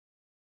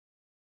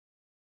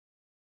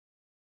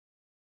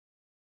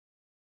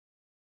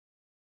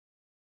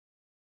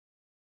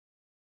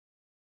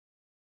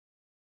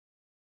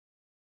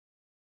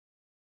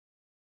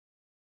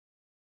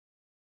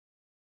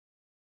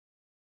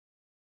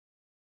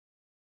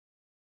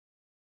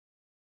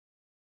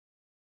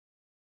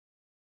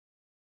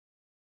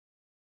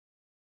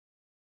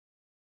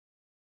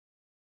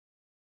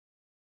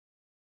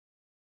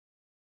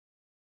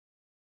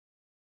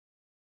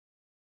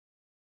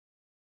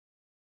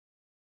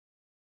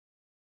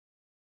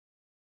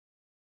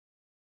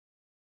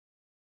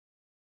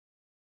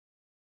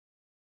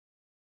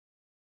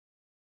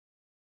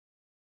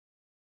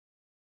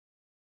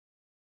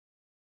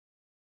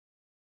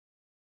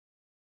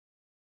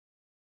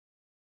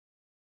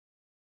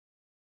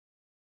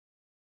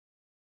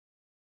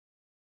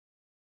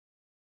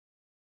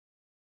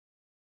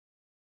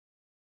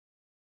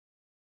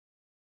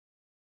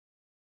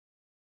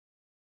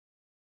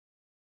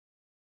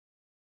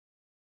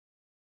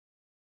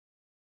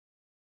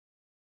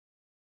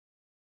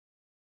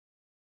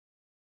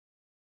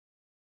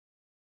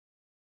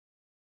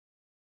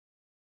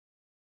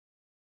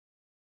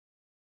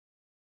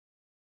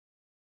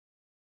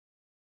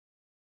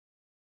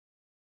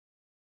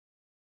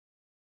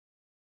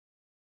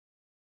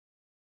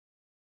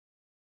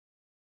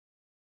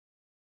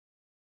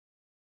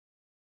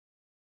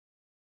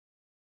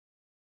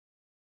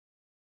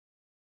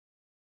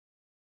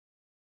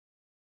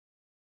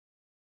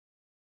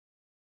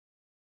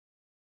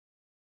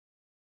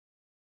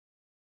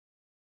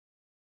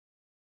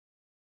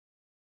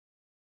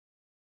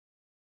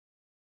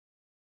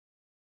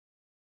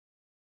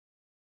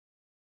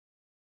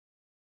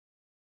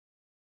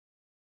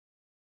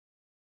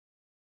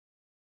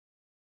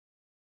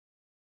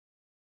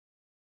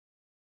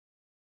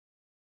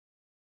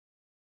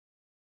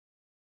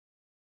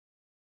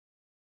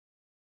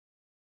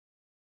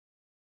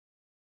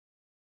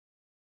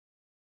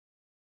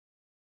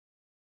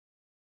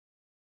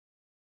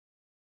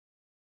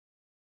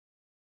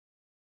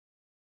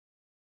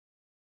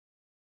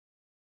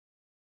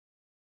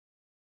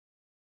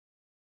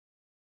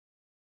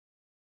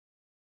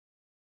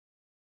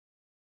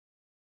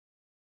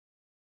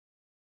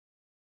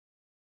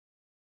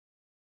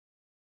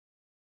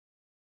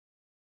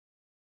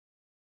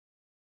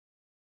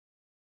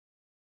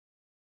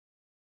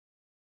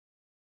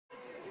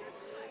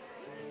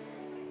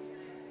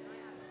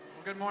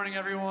Good morning,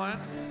 everyone.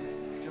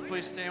 If you'll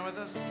please stand with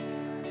us.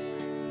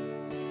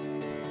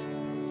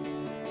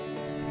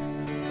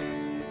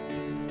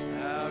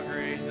 How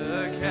great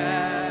the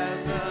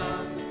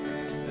chasm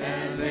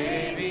that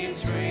lay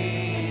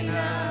between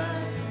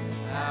us,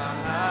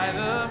 how high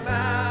the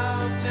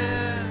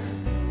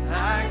mountain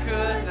I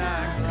could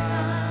not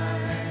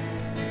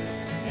climb.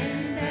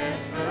 In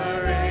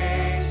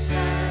desperation,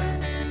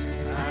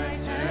 I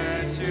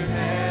turned to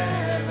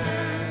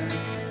heaven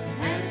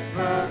and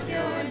spoke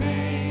your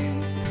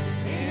name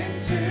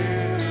into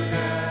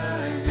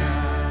the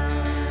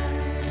night.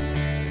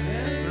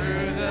 And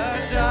through the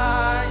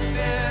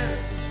darkness,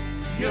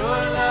 your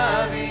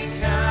loving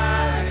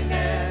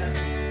kindness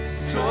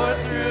tore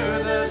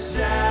through the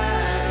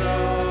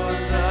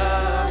shadows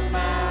of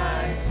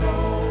my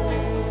soul.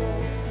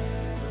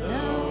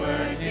 The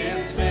work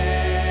is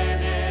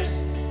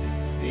finished,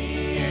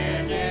 the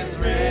end is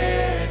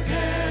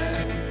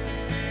written.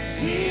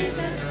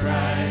 Jesus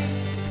Christ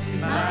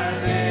is my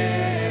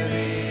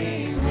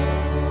living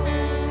hope.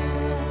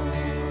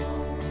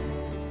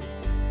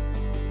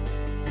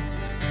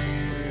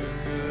 Who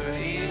could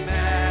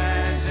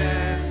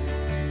imagine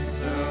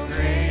so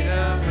great a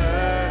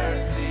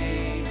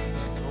mercy?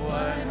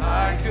 What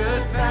heart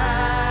could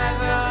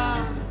fathom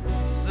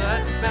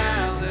such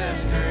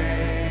boundless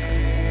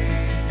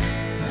grace?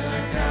 The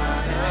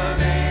God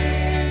of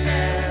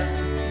ages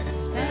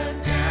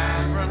stepped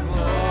down from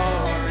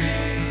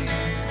glory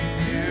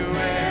to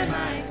wear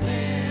my sin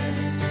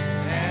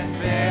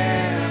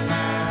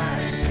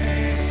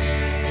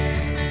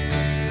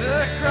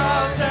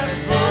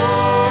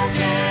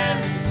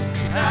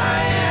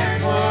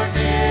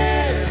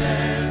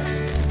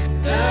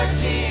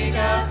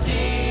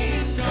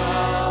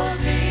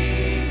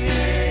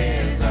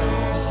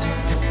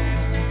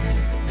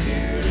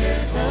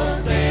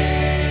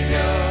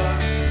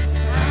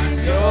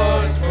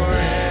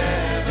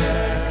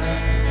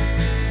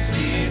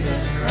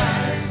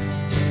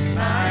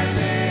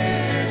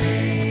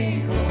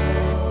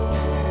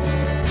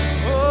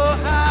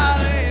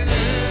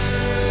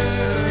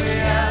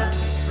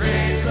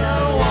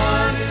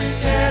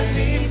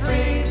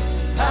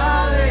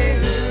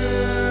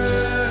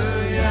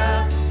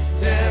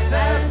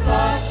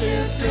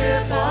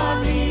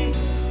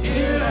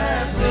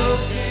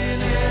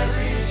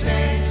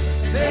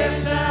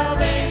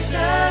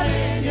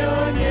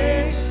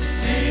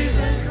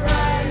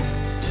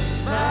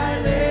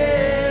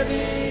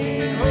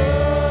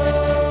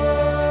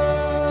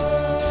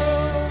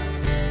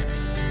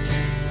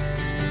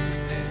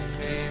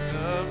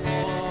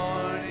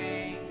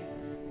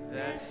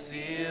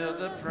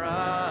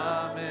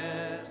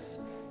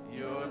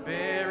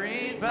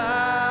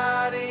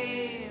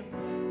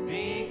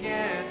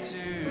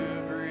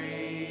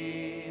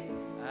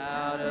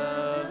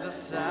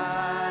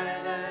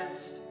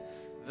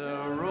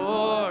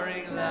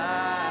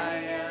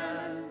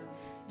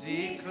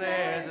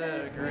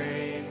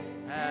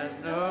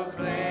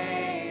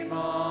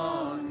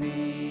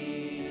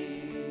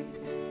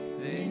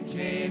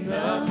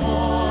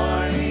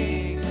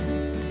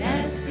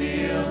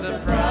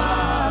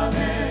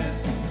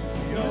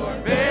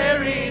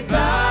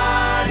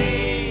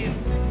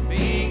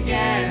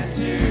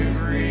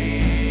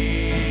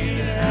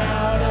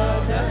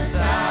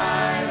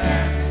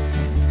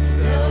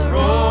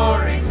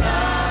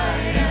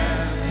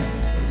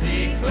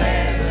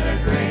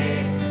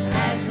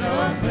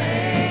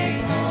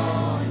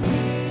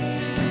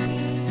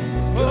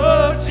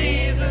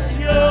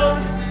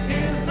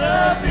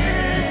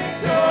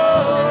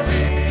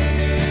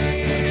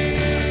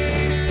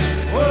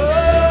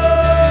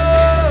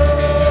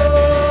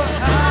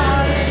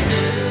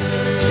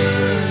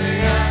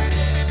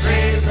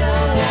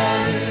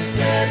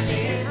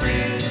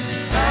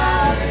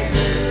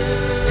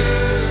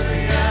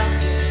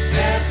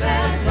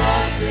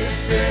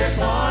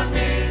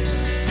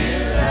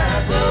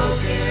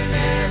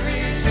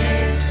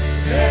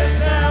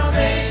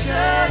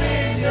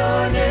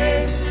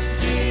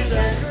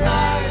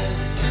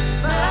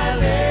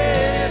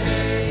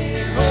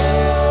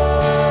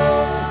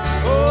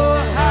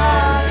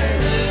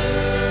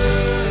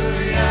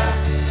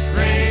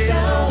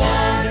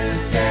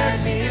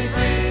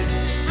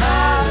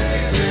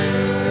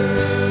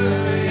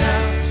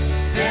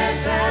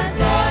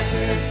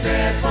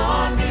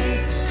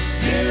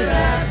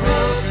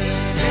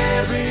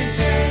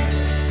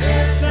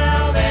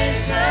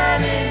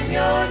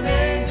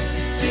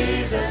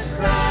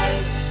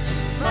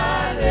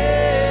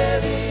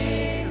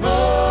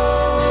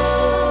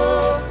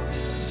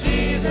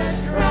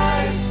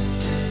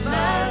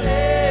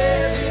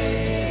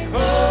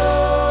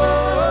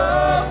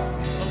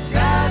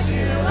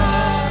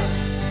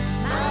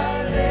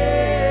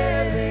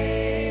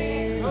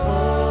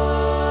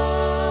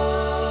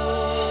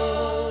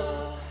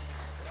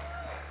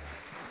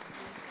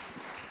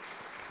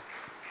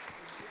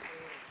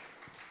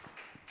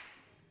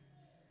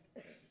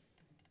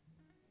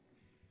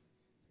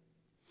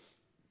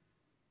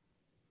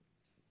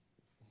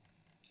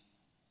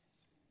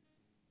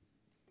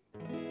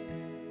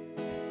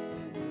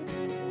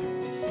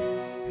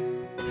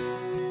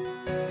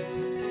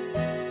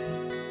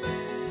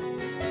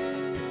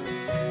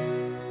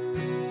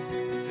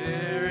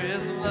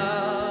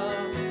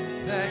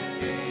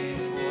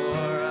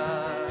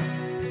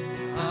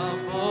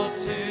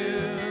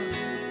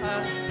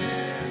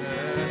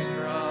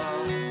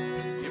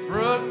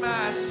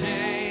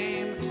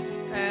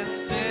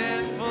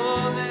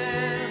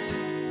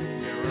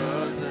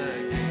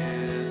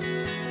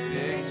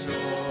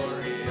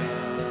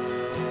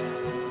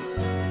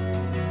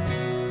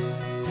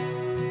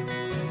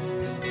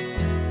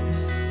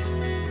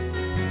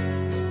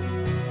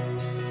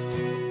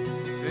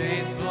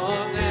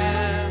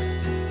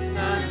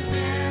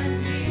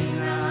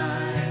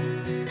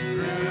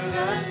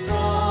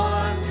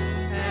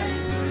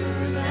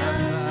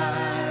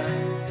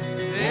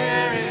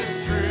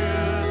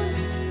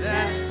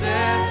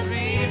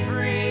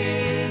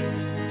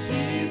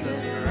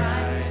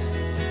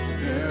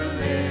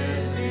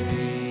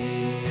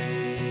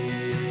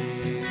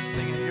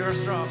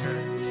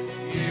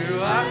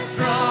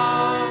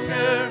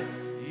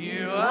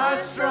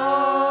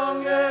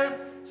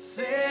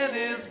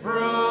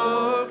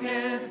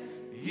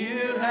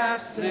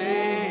have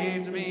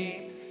saved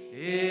me.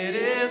 It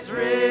is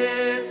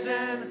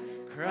written,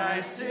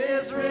 Christ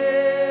is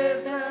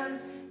risen.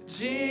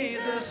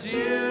 Jesus,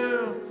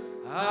 you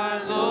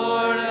are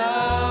Lord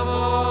of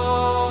all.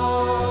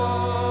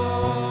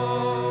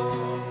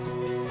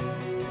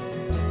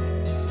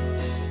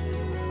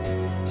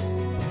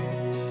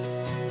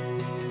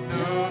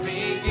 No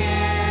beginning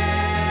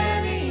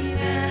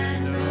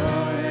and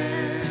no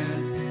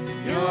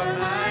end. You're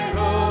my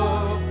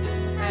hope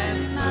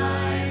and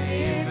my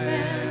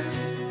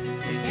defense.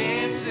 You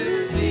came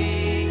to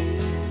seek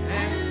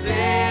and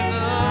save the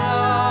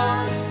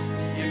lost.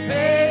 You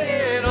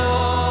paid it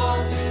all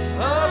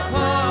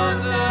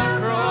upon the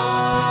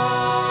cross.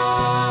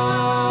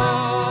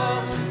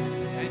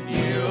 And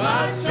you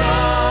are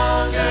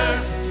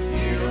stronger,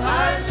 you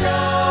are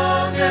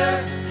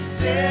stronger.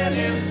 Sin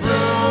is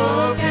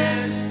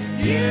broken,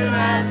 you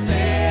have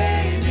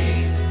saved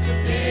me.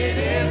 It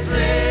is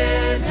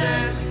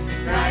written,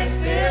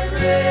 Christ is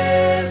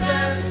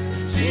risen.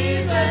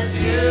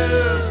 Jesus,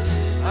 you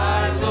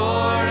are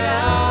Lord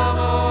of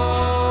all.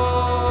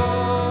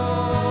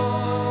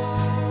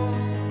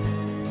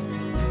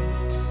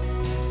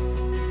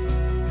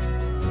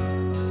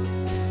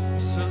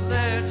 So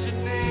let your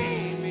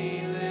name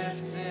be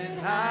lifted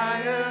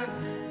higher,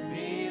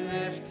 be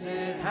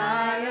lifted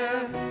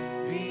higher,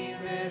 be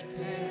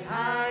lifted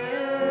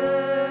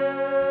higher.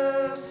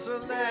 So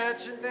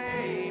let your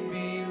name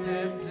be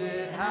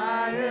lifted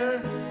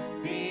higher,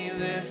 be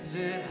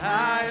lifted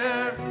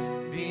higher,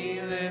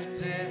 be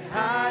lifted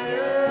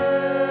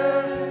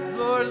higher.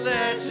 Lord,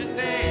 let your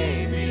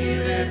name be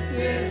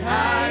lifted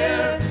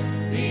higher,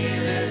 be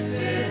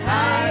lifted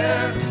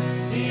higher,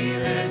 be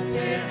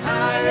lifted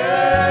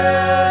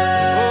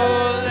higher.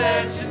 Oh,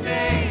 let your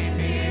name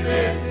be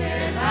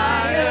lifted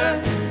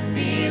higher,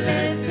 be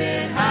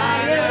lifted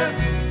higher,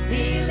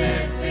 be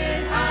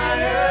lifted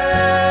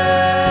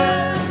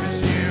higher.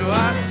 'Cause you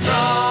are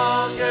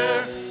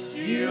stronger,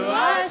 you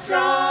are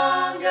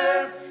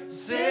stronger.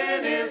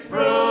 Sin is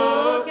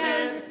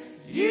broken,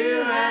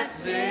 you have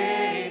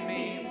saved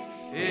me.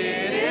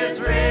 It is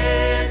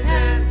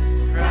written,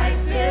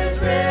 Christ is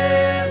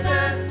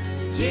risen.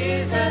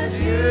 Jesus,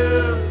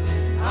 you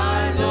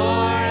are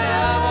Lord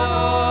of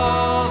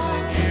all.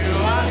 You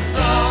are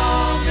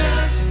stronger,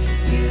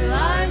 you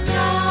are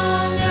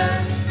stronger.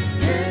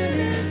 Sin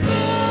is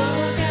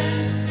broken,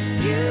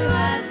 you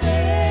have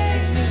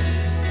saved me.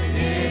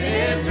 It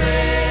is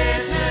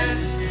written,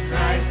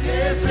 Christ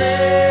is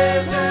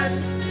risen.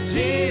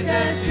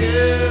 Jesus,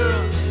 you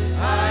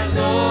are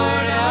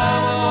Lord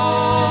of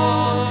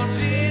all.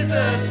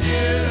 Jesus,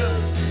 you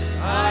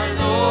are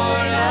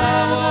Lord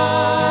of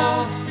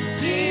all.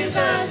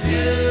 Jesus,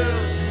 you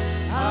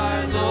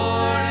are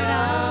Lord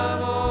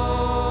of all.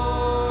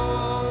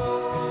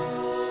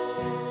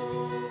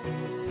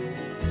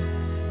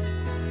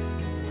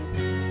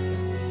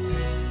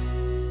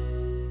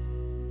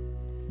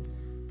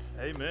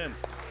 Amen.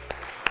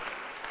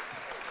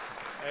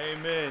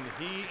 Amen.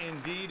 He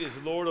indeed is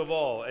Lord of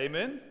all.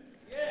 Amen?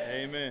 Yes.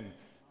 Amen.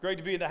 Great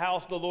to be in the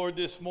house of the Lord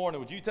this morning.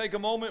 Would you take a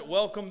moment,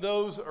 welcome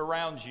those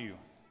around you?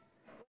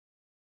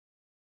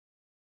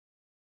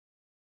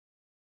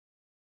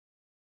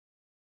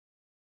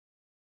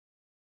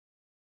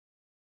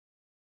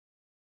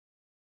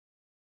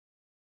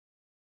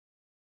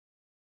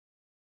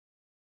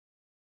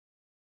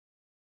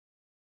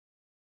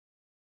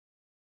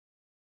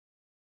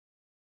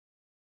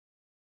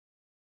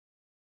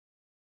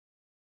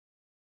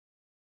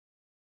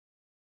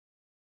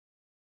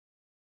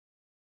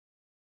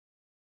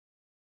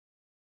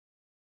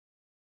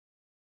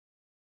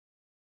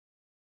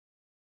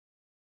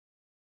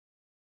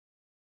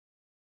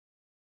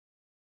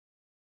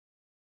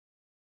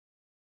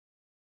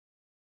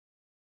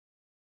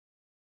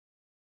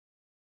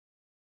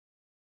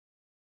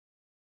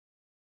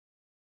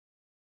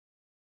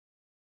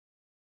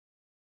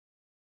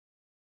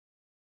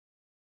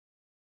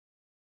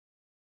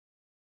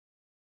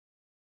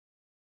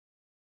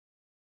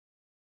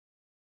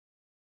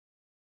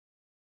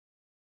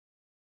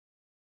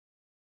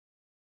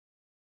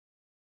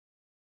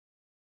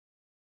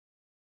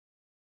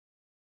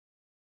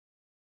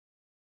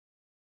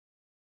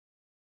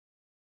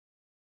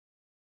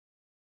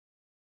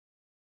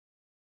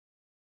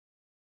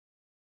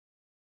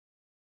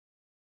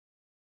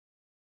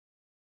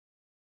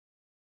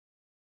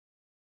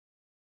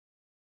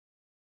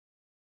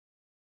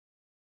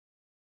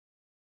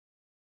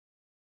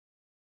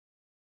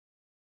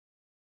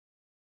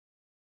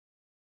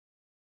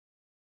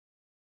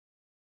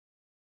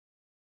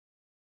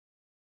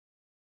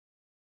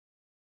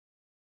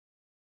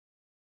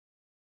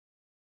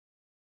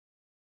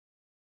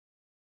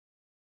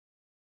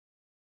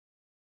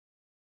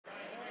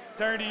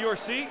 Turn to your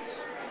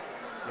seats,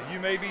 and you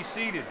may be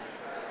seated.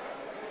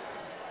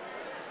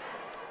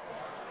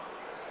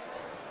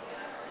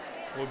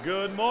 Well,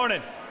 good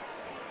morning.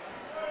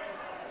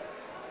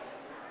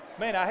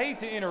 Man, I hate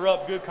to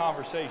interrupt good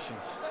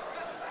conversations.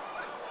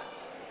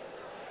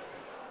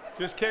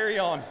 Just carry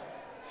on.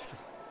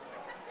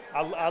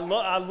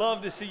 I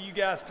love to see you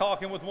guys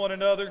talking with one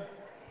another.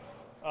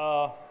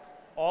 All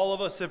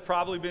of us have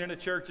probably been in a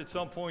church at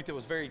some point that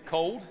was very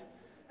cold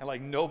and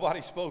like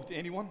nobody spoke to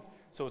anyone.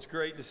 So it's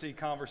great to see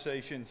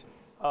conversations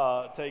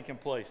taking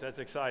place. That's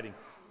exciting.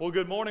 Well,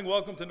 good morning.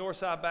 Welcome to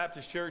Northside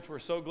Baptist Church. We're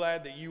so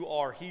glad that you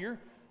are here.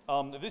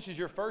 If this is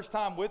your first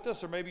time with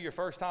us or maybe your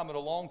first time in a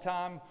long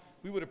time,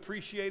 we would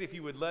appreciate if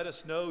you would let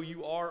us know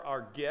you are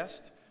our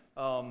guest.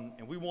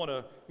 And we want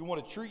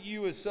to treat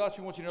you as such.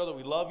 We want you to know that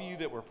we love you,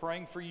 that we're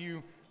praying for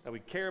you, that we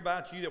care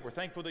about you, that we're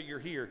thankful that you're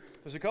here.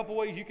 There's a couple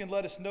ways you can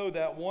let us know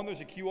that. One,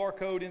 there's a QR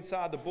code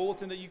inside the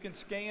bulletin that you can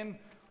scan,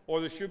 or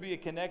there should be a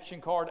connection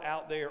card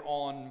out there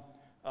on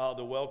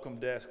the welcome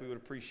desk. We would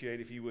appreciate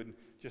if you would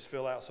just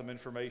fill out some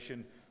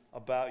information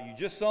about you.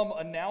 Just some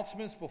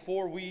announcements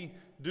before we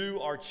do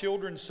our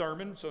children's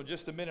sermon. So in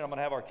just a minute, I'm going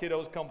to have our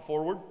kiddos come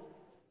forward.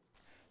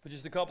 But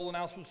just a couple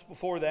announcements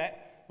before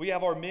that. We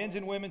have our men's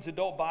and women's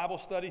adult Bible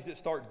studies that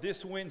start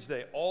this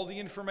Wednesday. All the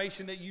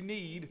information that you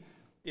need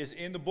is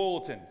in the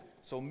bulletin.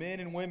 So men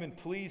and women,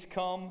 please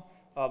come.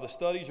 The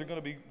studies are going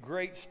to be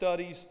great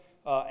studies.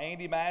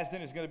 Andy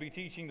Masden is going to be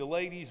teaching the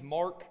ladies.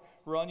 Mark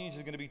Runyons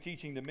is going to be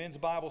teaching the men's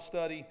Bible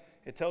study.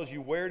 It tells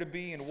you where to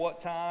be and what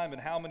time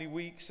and how many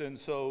weeks. And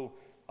so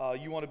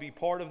you want to be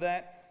part of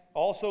that.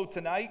 Also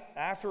tonight,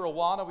 after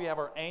Awana, we have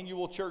our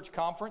annual church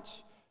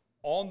conference.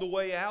 On the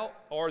way out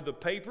are the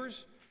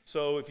papers.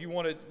 So if you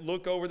want to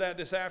look over that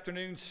this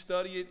afternoon,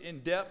 study it in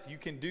depth, you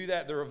can do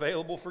that. They're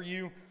available for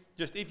you.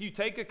 Just if you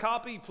take a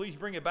copy, please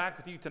bring it back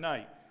with you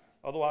tonight.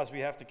 Otherwise, we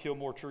have to kill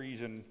more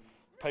trees and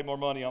pay more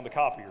money on the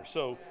copier.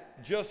 So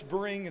just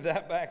bring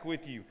that back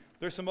with you.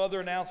 There's some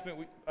other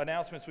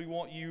announcements we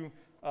want you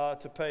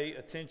to pay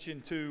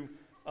attention to.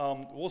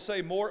 We'll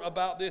say more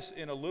about this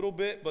in a little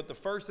bit, but the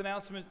first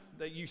announcement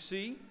that you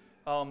see,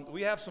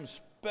 we have some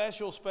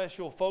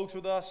special folks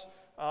with us.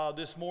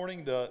 This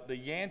morning, the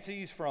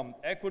Yanceys from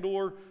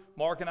Ecuador.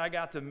 Mark and I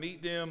got to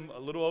meet them a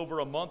little over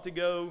a month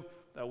ago.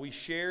 We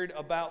shared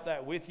about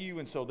that with you,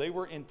 and so they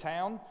were in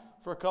town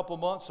for a couple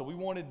months, so we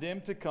wanted them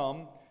to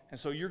come, and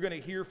so you're going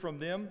to hear from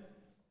them.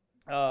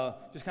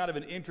 Just kind of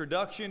an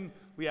introduction.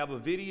 We have a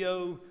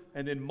video,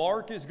 and then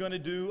Mark is going to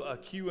do a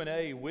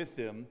Q&A with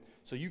them,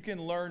 so you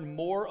can learn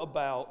more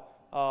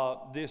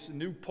about this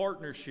new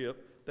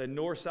partnership that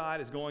Northside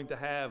is going to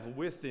have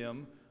with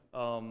them.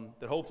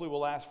 That hopefully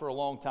will last for a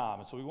long time.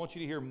 And so we want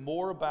you to hear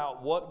more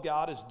about what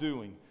God is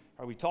doing.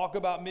 We talk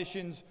about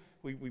missions.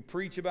 We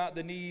preach about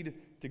the need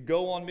to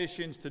go on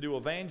missions, to do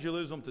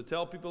evangelism, to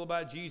tell people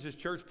about Jesus,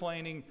 church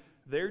planning.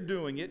 They're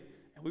doing it,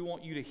 and we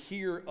want you to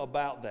hear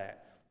about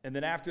that. And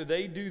then after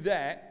they do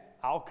that,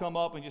 I'll come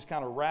up and just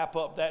kind of wrap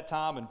up that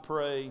time and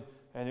pray,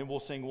 and then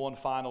we'll sing one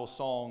final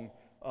song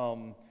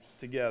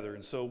together.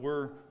 And so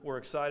we're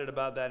excited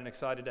about that and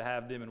excited to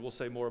have them, and we'll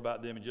say more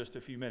about them in just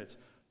a few minutes.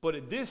 But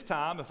at this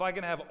time, if I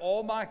can have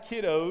all my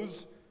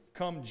kiddos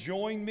come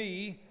join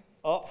me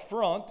up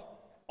front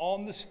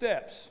on the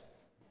steps.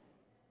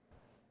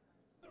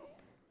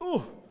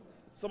 Ooh,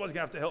 somebody's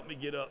going to have to help me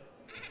get up.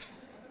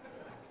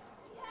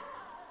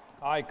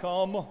 I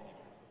come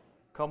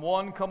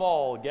one, come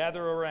all,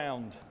 gather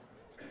around.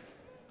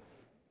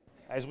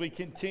 As we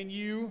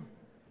continue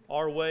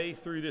our way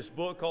through this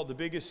book called The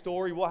Biggest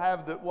Story, we'll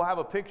have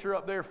a picture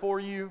up there for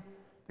you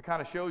that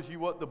kind of shows you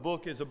what the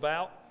book is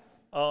about.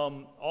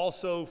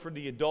 Also for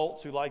the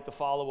adults who like to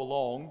follow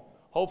along,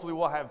 hopefully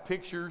we'll have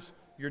pictures.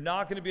 You're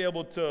not going to be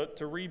able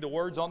to read the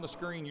words on the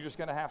screen. You're just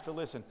going to have to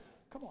listen.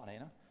 Come on,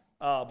 Anna.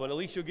 But at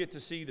least you'll get to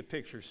see the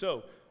picture.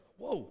 So,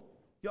 whoa,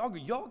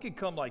 y'all can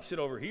come like sit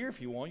over here if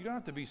you want. You don't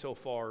have to be so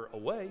far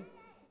away,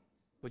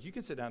 but you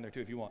can sit down there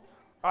too if you want.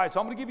 All right, so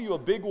I'm going to give you a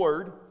big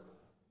word.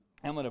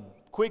 I'm going to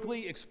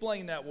quickly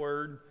explain that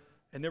word,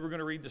 and then we're going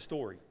to read the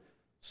story.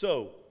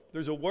 So,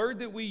 there's a word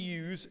that we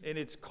use, and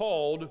it's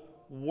called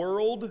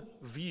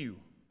worldview.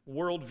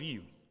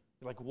 Worldview.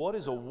 Like, what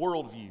is a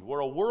worldview?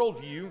 Well, a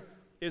worldview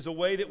is a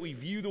way that we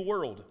view the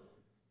world.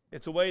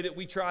 It's a way that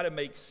we try to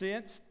make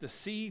sense, to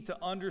see, to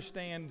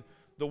understand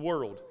the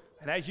world.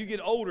 And as you get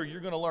older,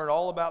 you're going to learn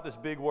all about this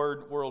big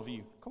word,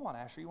 worldview. Come on,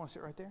 Asher, you want to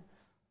sit right there?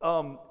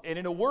 And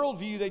in a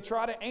worldview, they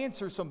try to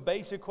answer some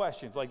basic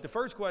questions. Like the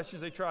first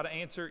questions they try to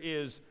answer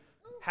is,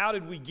 how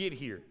did we get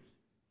here?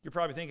 You're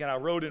probably thinking, I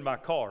rode in my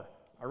car.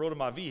 I rode in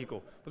my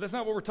vehicle. But that's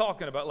not what we're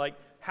talking about. Like,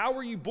 how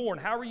were you born?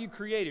 How were you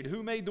created?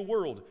 Who made the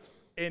world?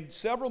 And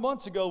several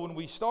months ago when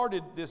we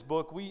started this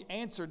book, we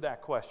answered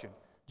that question.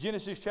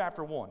 Genesis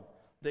chapter 1,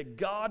 that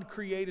God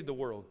created the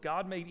world.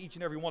 God made each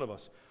and every one of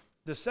us.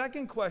 The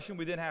second question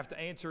we then have to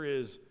answer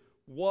is,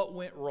 what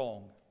went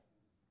wrong?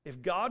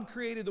 If God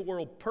created the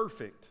world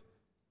perfect,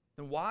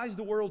 then why is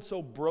the world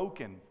so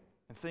broken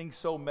and things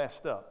so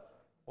messed up?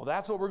 Well,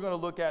 that's what we're going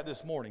to look at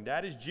this morning.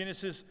 That is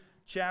Genesis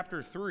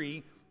chapter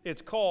 3.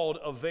 It's called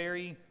A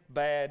Very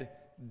Bad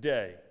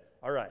Day.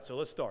 All right, so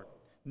let's start.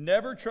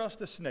 Never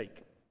trust a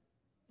snake.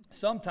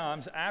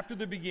 Sometimes after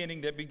the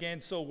beginning that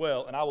began so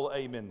well, and I will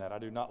amen that, I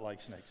do not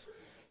like snakes.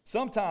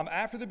 Sometime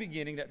after the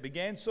beginning that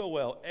began so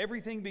well,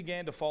 everything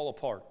began to fall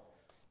apart.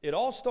 It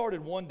all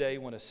started one day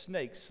when a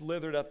snake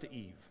slithered up to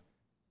Eve.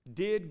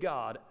 Did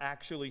God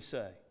actually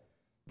say?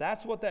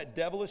 That's what that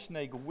devilish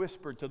snake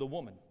whispered to the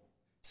woman.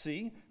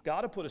 See,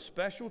 God had put a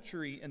special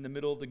tree in the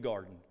middle of the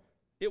garden.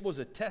 It was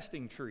a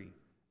testing tree,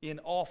 an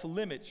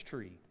off-limits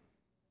tree.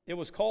 It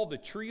was called the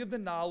tree of the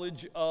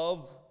knowledge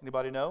of,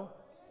 anybody know?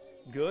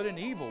 Good and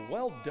evil.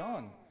 Well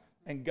done.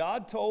 And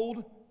God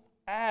told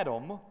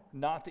Adam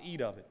not to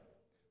eat of it.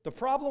 The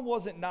problem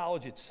wasn't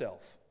knowledge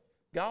itself.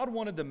 God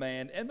wanted the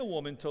man and the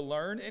woman to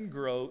learn and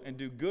grow and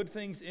do good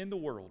things in the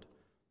world.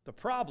 The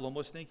problem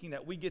was thinking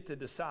that we get to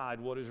decide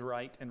what is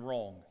right and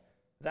wrong.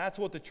 That's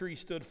what the tree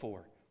stood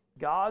for.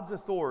 God's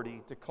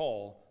authority to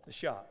call the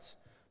shots.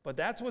 But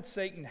that's what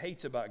Satan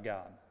hates about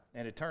God.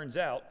 And it turns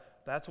out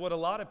that's what a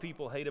lot of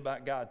people hate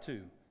about God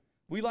too.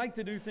 We like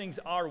to do things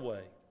our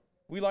way.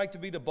 We like to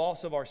be the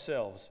boss of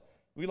ourselves.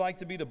 We like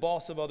to be the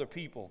boss of other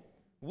people.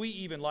 We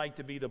even like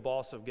to be the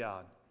boss of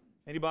God.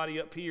 Anybody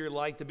up here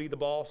like to be the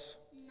boss?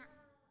 No.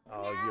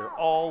 Oh, you're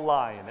all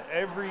lying.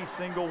 Every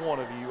single one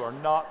of you are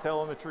not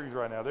telling the truth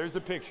right now. There's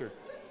the picture.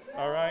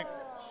 All right?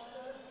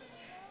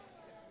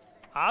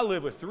 I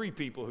live with 3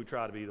 people who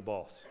try to be the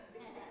boss.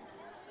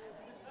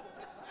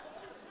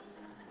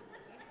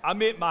 I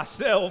meant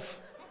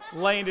myself,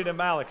 Landon, and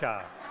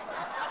Malachi.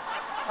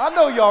 I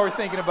know y'all were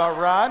thinking about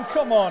Ryan.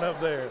 Come on up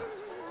there.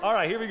 All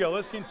right, here we go.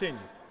 Let's continue.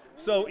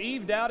 So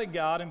Eve doubted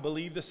God and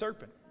believed the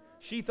serpent.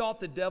 She thought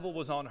the devil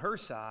was on her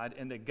side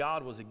and that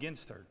God was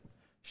against her.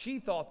 She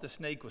thought the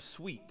snake was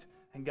sweet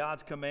and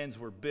God's commands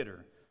were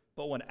bitter.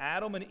 But when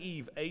Adam and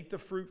Eve ate the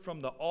fruit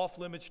from the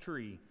off-limits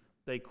tree,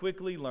 they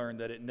quickly learned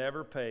that it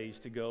never pays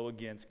to go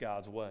against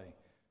God's way.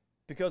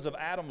 Because of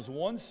Adam's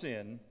one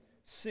sin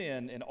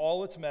and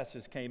all its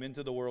messes came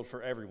into the world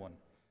for everyone.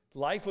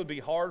 Life would be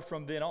hard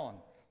from then on.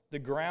 The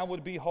ground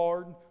would be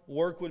hard,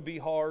 work would be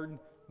hard,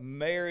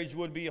 marriage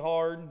would be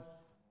hard.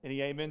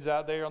 Any amens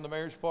out there on the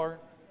marriage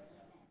part?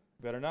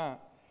 Better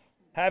not.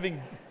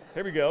 Having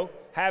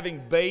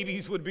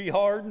babies would be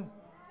hard,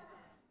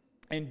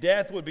 and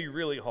death would be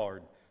really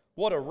hard.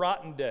 What a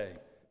rotten day.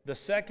 The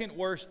second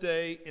worst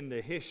day in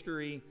the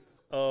history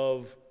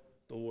of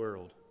the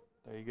world.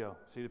 There you go.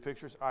 See the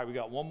pictures? All right, we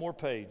got one more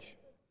page.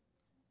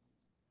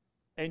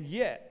 And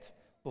yet,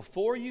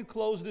 before you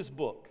close this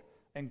book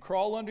and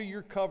crawl under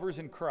your covers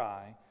and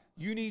cry,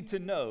 you need to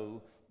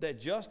know that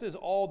just as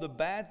all the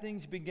bad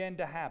things began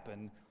to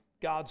happen,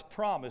 God's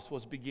promise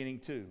was beginning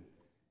too.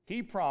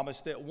 He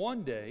promised that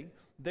one day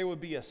there would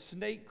be a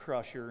snake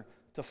crusher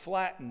to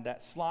flatten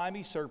that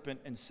slimy serpent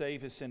and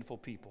save his sinful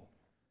people.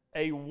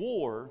 A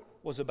war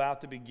was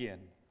about to begin,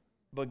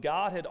 but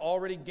God had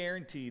already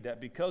guaranteed that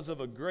because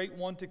of a great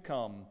one to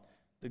come,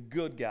 the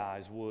good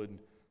guys would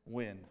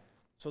win.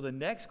 So the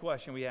next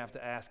question we have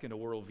to ask in a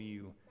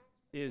worldview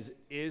is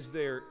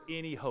there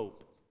any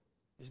hope?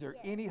 Is there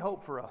any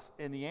hope for us?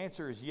 And the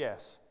answer is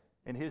yes.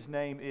 And his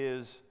name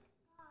is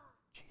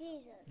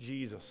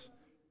Jesus.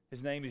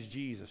 His name is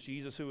Jesus.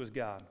 Jesus who is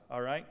God.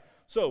 All right?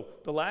 So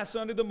the last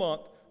Sunday of the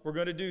month, we're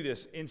going to do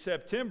this. In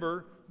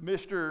September,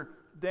 Mr.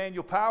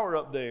 Daniel Power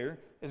up there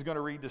is going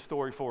to read the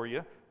story for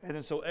you. And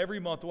then so every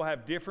month we'll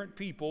have different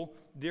people,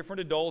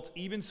 different adults,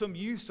 even some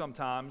youth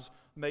sometimes,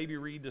 maybe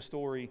read the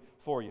story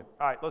for you.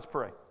 All right, let's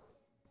pray.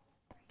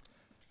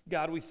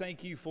 God, we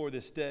thank you for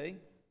this day.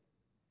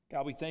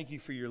 God, we thank you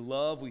for your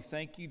love. We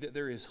thank you that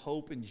there is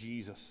hope in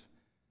Jesus.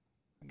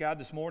 God,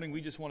 this morning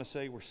we just want to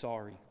say we're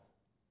sorry.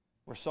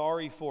 We're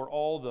sorry for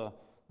all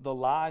the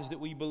lies that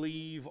we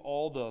believe,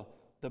 all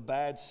the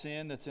bad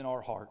sin that's in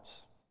our hearts.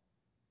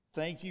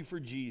 Thank you for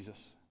Jesus.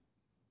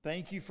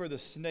 Thank you for the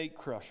snake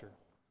crusher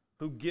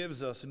who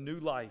gives us new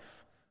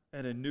life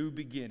and a new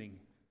beginning.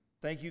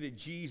 Thank you that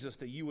Jesus,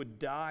 that you would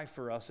die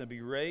for us and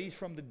be raised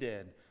from the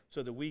dead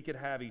so that we could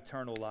have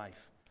eternal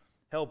life.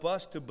 Help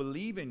us to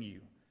believe in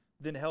you.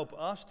 Then help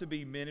us to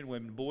be men and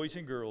women, boys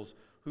and girls,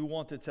 who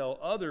want to tell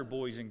other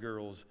boys and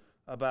girls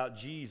about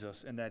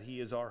Jesus and that he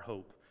is our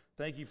hope.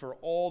 Thank you for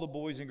all the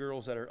boys and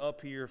girls that are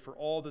up here, for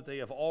all that they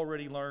have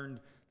already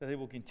learned, that they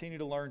will continue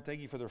to learn.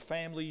 Thank you for their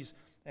families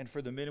and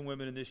for the men and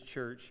women in this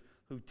church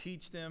who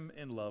teach them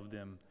and love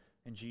them.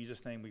 In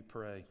Jesus' name we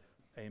pray.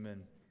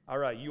 Amen. All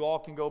right, you all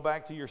can go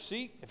back to your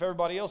seat. If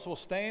everybody else will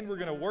stand, we're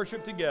going to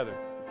worship together.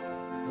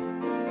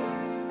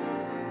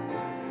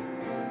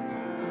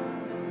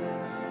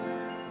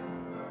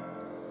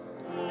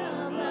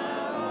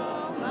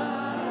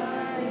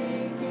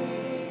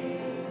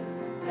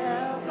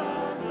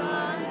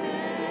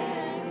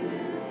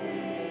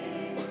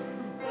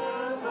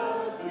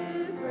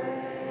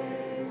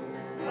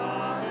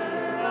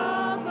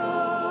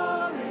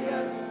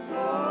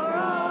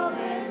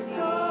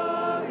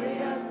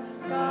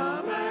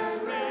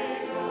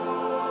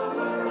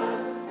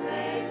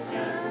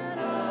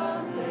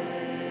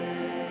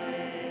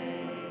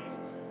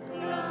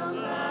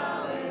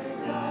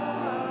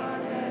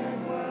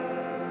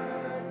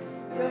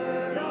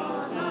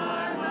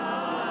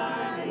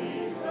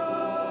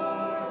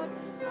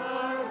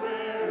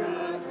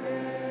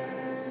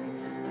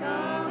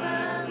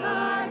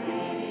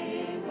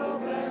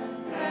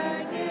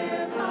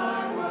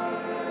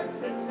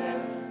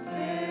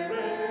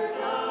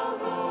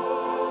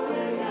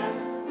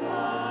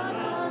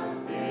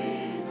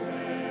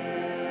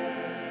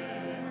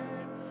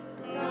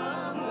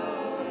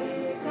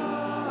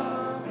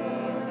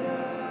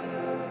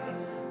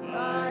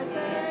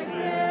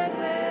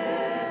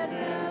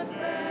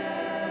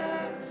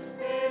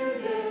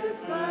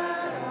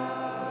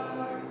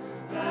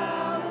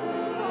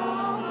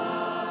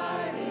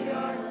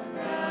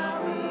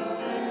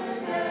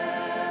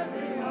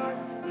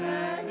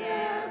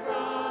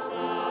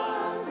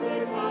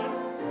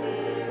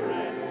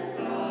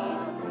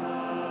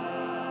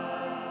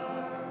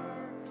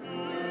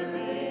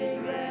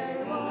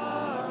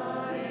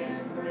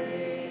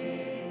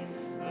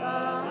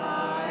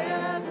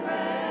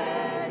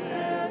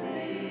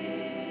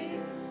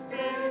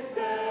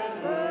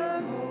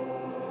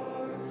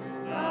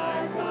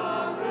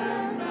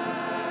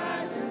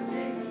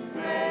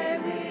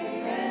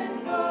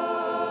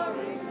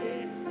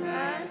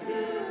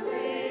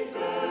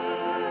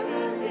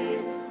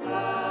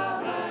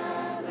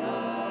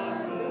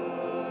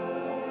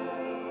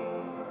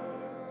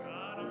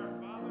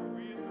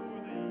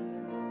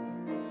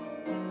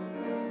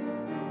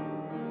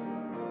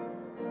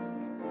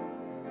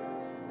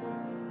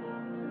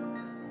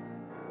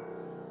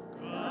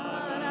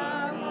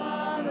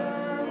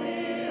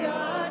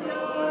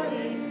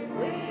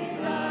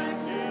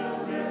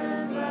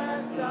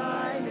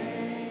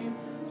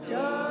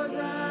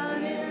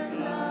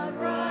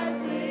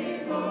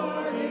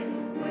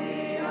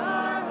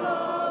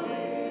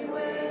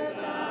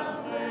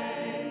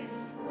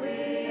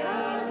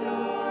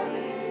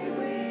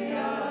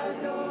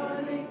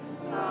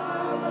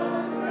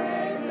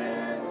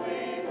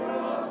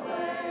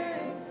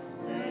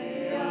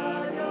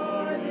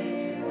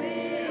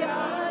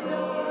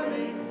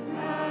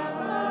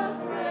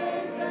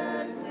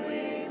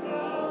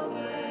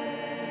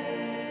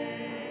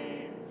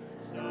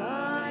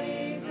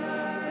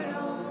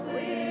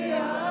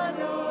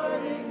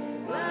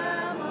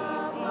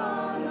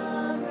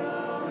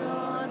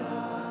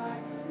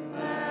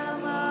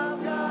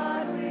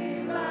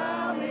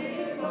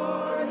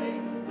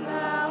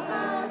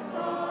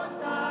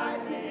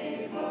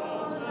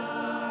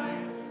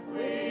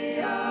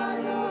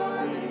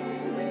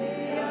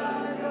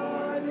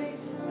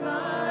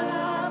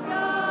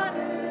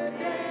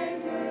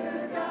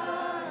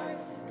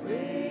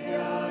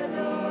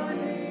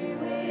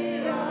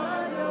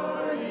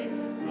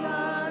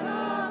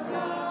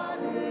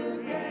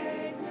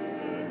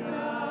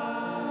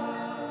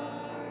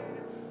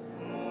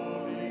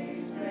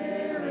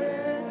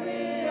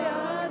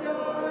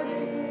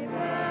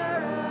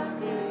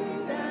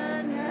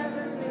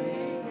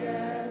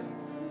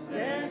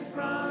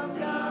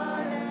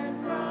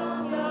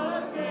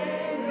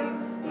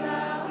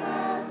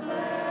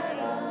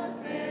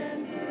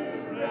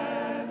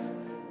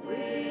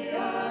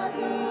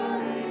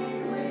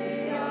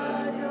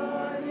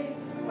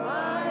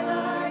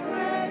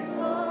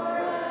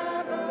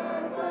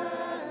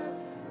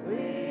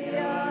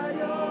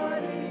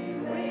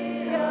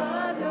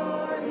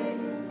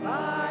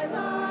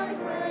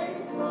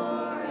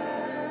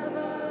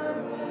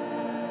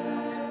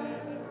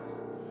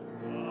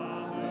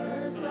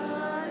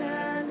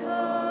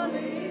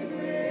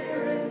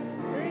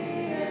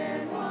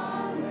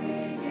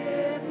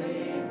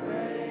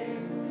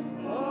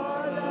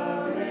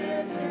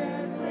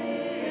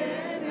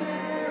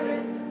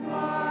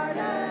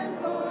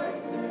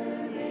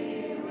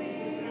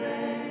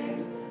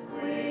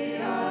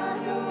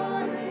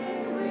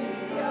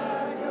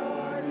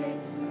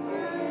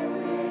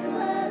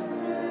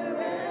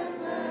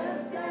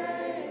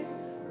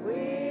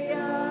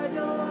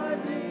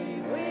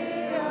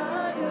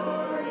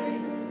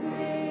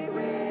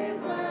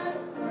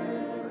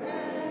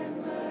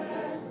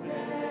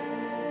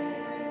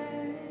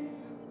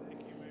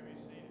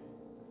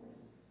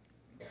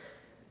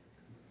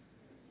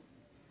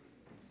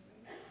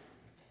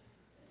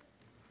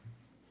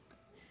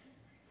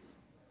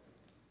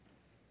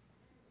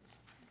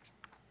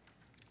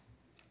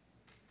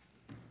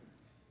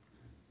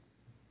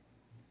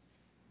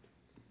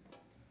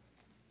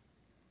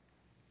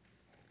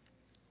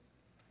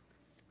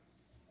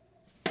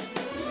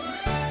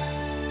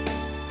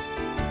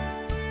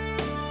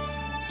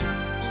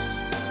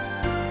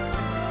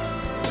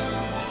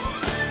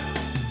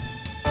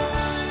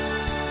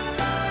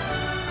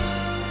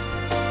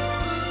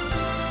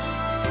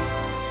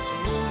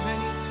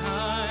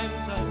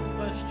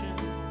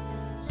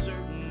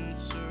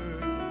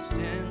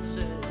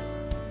 circumstances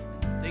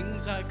and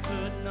things I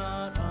could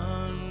not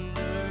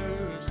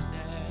understand.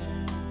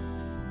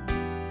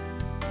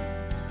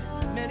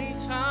 And many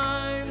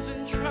times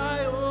in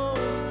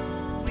trials,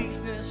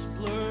 weakness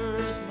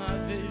blurs my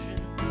vision,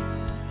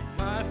 and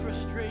my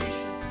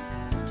frustration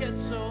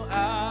gets so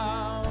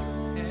out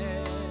of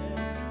hand.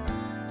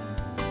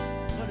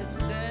 But it's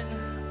then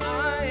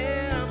I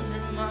am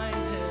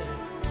reminded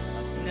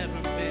I've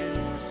never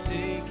been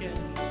forsaken.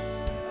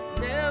 I've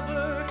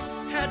never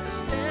had to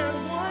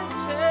stand one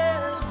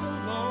test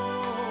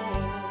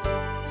alone.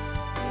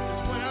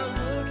 Because when I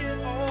look at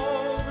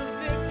all the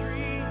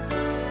victories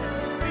and the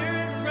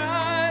Spirit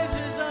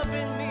rises up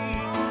in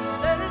me,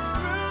 that it's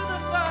through the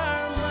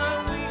fire my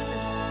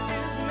weakness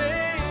is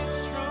made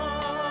strong.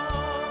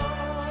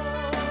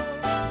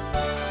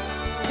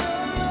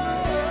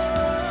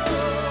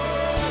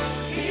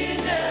 He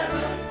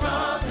never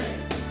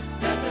promised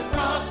that the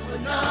cross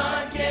would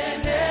not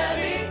get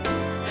heavy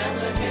and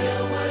the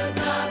hill would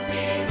not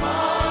be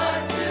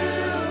hard to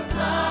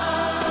climb.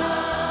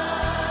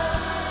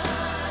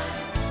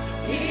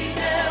 He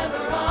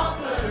never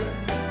offered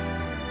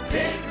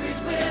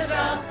victories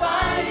without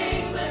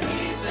fighting, but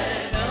he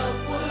said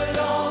help would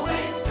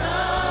always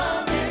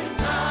come in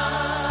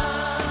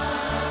time.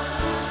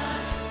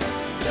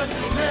 Just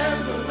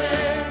remember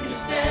when you're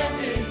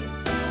standing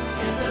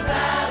in the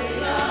valley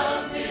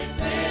of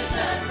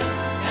decision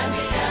and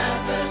the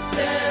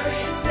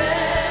adversary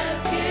says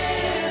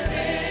give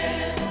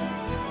in,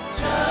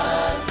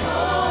 just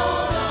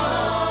hold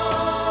on.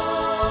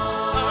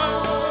 Our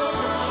Lord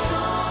will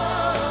show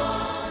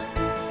up,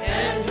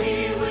 and he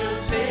will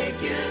take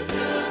you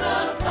through the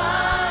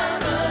fire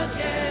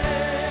again.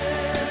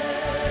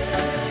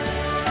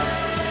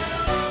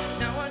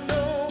 Now I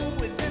know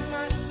within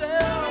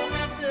myself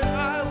that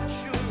I would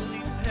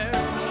surely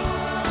perish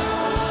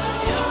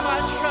if I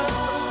trust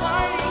the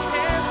mighty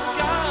hand of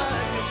God,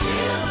 which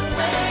heals the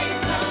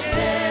waves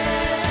again.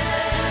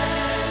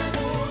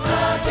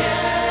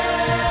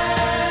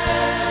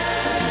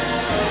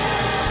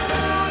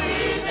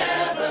 He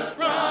never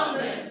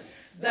promised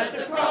that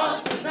the cross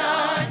would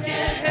not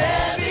get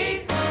heavy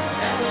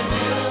and the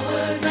hill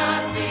would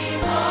not be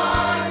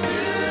hard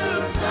to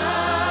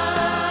climb.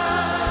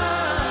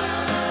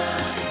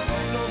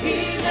 No, he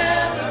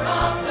never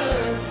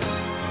offered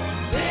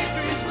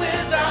victories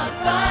without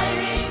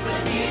fighting,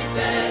 but he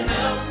said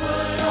help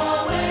would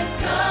always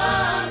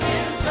come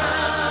in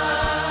time.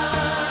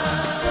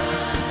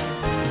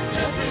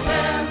 Just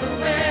remember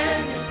when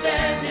you're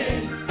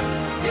standing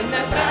in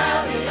that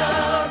valley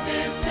of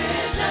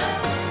decision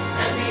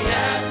and the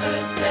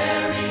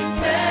adversary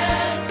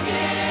says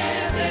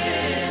give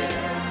in,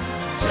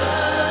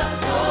 just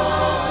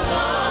hold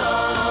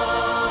on.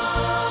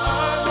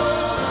 Our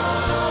Lord will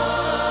show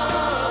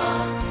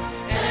up,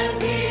 and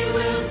he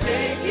will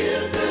take you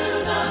through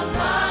the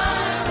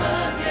fire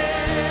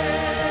again.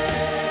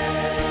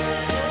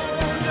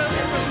 Just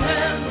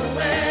remember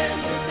when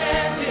you're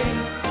standing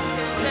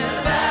in that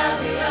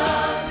valley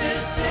of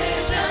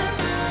decision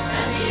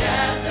and the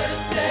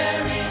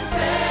adversary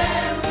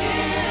says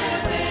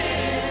give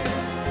in,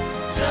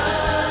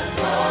 just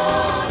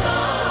hold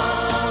on.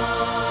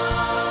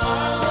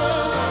 Our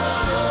Lord will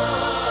show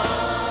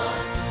up,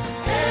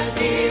 and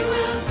he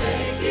will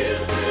take you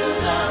through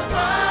the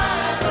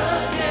fire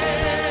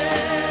again.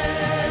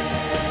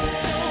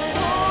 So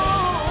hold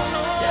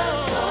on,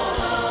 just hold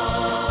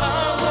on.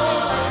 Our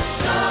Lord will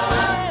show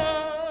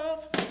up,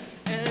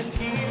 and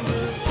he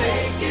will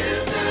take you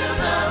through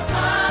the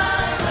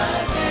fire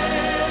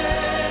again.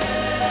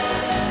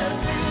 Yes,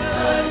 he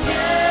will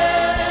again.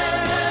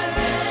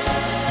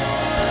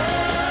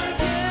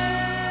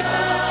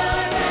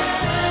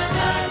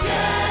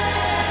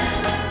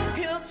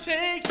 He'll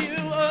take you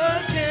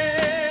again.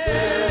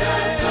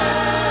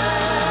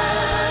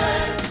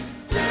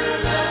 Through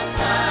the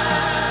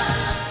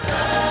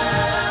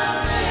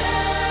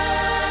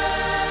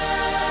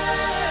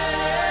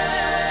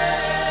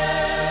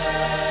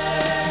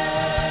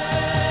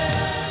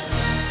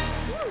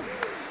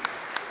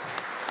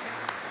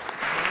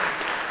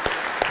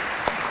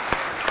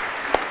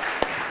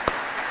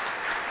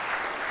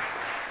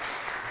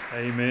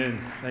Amen.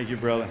 Thank you,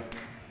 brother.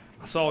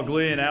 I saw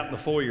Glenn out in the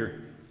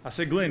foyer. I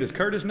said, Glenn, does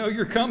Curtis know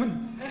you're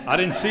coming? I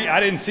didn't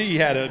see he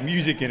had a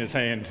music in his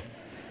hand.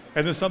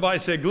 And then somebody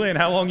said, Glenn,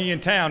 how long are you in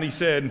town? He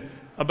said,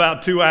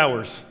 about 2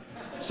 hours.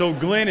 So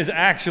Glenn is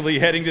actually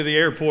heading to the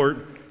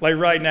airport like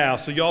right now.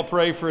 So y'all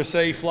pray for a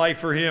safe flight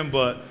for him.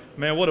 But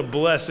man, what a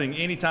blessing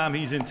anytime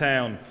he's in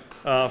town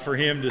for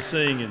him to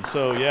sing. And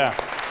so, yeah,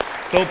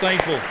 so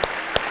thankful.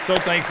 So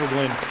thankful,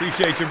 Glenn.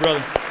 Appreciate you,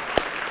 brother.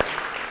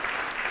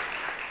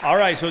 All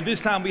right, so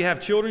this time we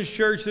have children's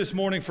church this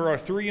morning for our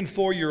 3 and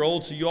 4 year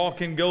olds. So y'all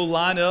can go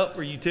line up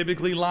where you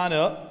typically line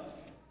up.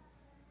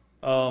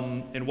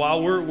 And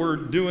while we're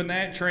doing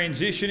that,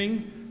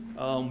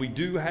 transitioning, we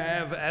do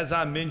have, as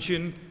I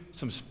mentioned,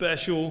 some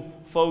special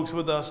folks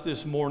with us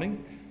this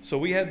morning. So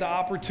we had the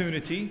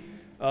opportunity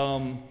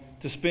to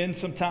spend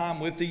some time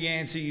with the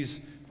Yanceys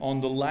on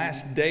the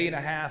last day and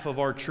a half of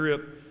our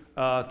trip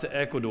to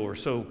Ecuador.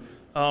 So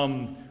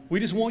we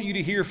just want you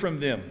to hear from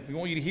them. We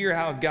want you to hear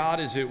how God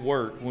is at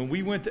work. When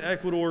we went to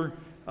Ecuador,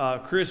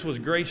 Chris was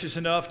gracious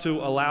enough to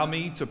allow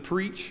me to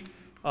preach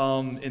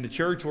in the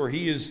church where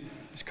he is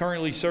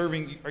currently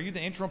serving. Are you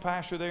the interim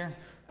pastor there?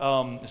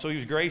 So he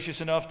was gracious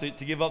enough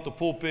to give up the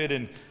pulpit,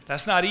 and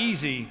that's not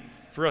easy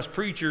for us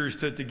preachers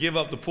to give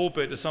up the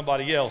pulpit to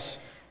somebody else.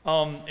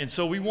 And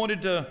so we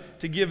wanted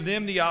to give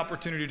them the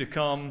opportunity to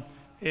come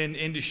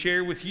and to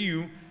share with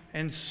you,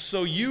 and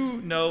so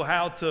you know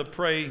how to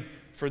pray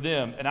for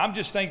them. And I'm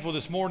just thankful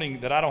this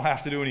morning that I don't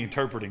have to do any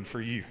interpreting for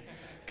you,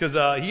 because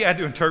he had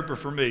to interpret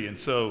for me, and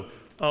so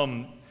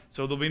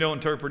there'll be no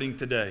interpreting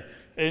today.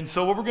 And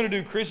so what we're going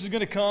to do, Chris is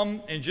going to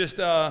come and just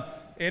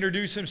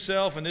introduce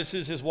himself, and this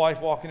is his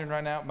wife walking in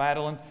right now,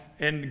 Madeline.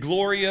 And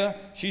Gloria,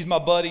 she's my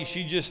buddy.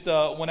 She just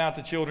went out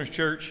to Children's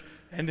Church.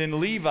 And then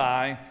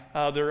Levi,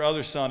 their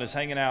other son, is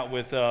hanging out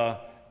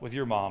with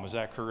your mom. Is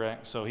that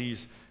correct? So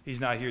he's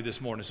not here this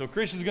morning. So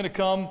Chris is going to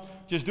come,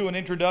 just do an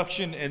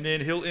introduction, and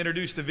then he'll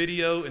introduce the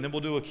video, and then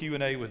we'll do a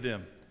Q&A with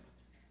them.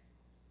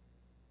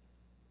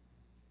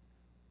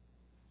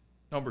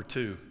 Number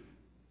 2,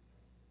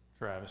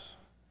 Travis.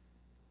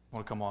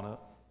 Want to come on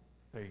up?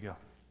 There you go.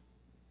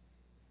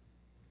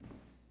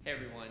 Hey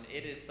everyone,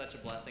 it is such a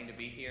blessing to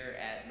be here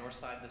at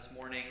Northside this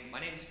morning. My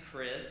name's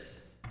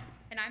Chris.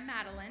 And I'm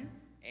Madeline.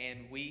 And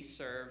we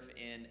serve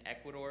in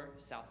Ecuador,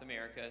 South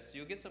America. So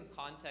you'll get some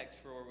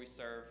context for where we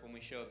serve when we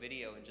show a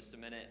video in just a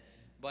minute.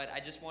 But I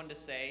just wanted to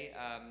say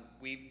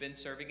we've been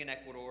serving in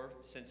Ecuador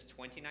since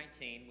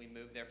 2019. We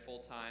moved there full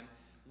time.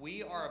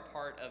 We are a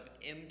part of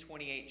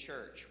M28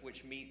 Church,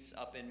 which meets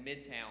up in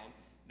Midtown.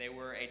 They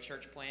were a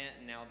church plant,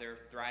 and now they're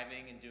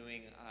thriving and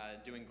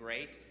doing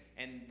great.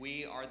 And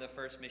we are the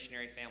first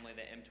missionary family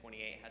that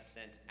M28 has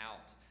sent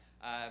out.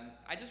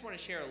 I just want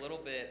to share a little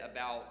bit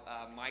about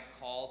my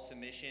call to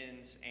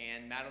missions,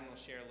 and Madeline will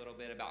share a little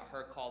bit about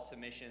her call to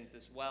missions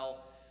as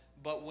well.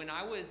 But when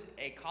I was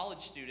a college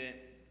student,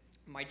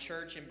 my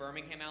church in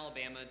Birmingham,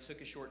 Alabama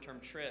took a short-term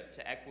trip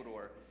to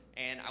Ecuador.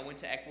 And I went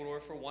to Ecuador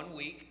for 1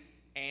 week,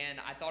 and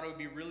I thought it would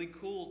be really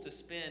cool to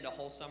spend a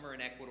whole summer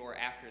in Ecuador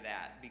after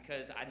that,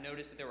 because I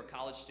noticed that there were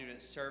college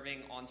students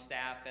serving on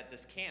staff at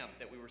this camp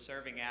that we were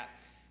serving at.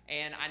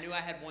 And I knew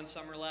I had 1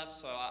 summer left,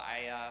 so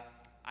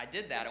I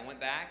did that. I went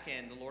back,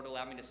 and the Lord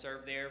allowed me to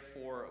serve there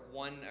for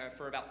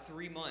about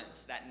 3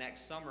 months that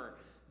next summer.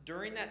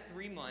 During that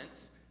 3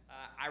 months,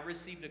 I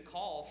received a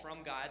call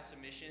from God to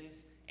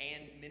missions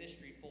and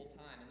ministry full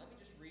time. And let me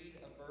just read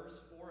a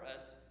verse for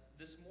us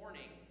this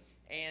morning.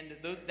 And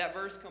that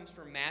verse comes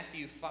from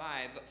Matthew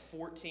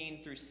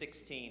 5:14 through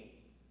 16.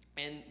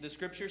 And the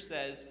scripture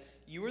says,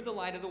 "You are the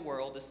light of the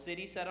world. A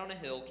city set on a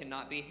hill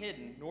cannot be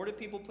hidden, nor do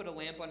people put a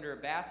lamp under a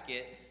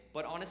basket,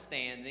 but on a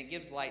stand, and it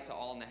gives light to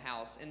all in the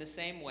house. In the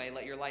same way,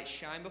 let your light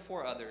shine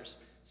before others,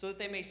 so that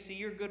they may see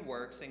your good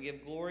works and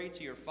give glory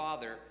to your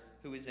Father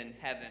who is in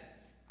heaven."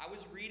 I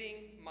was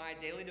reading my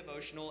daily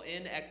devotional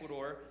in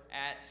Ecuador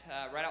at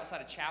right outside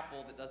a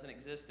chapel that doesn't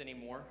exist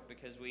anymore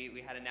because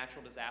we had a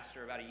natural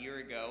disaster about a year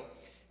ago.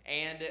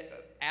 And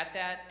at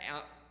that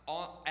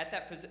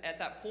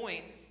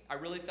point, I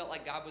really felt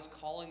like God was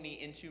calling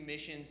me into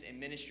missions and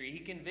ministry. He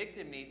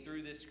convicted me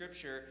through this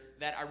scripture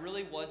that I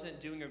really wasn't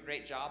doing a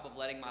great job of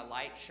letting my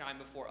light shine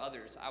before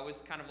others. I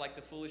was kind of like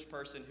the foolish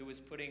person who was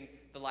putting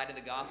the light of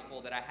the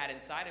gospel that I had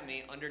inside of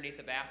me underneath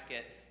the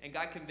basket. And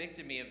God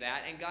convicted me of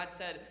that. And God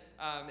said,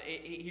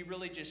 He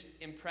really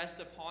just impressed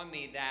upon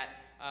me that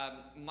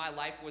my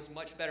life was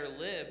much better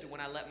lived when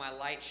I let my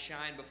light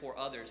shine before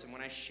others, and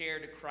when I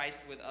shared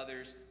Christ with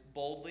others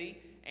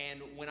boldly,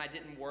 and when I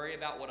didn't worry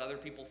about what other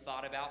people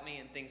thought about me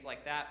and things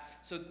like that.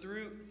 So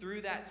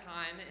through that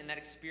time and that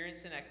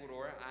experience in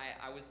Ecuador,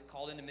 I was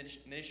called into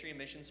ministry and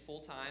missions full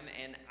time,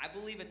 and I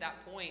believe at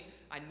that point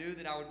I knew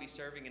that I would be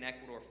serving in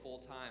Ecuador full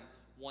time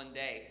one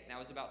day. And I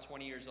was about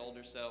 20 years old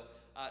or so.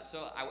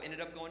 So I ended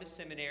up going to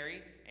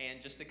seminary,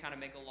 and just to kind of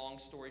make a long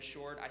story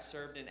short, I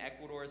served in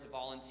Ecuador as a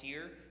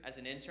volunteer, as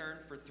an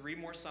intern for 3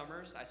 more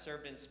summers. I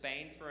served in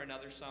Spain for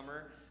another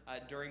summer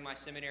during my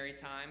seminary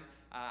time.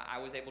 I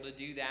was able to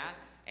do that,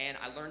 and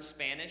I learned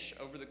Spanish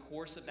over the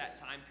course of that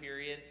time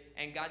period,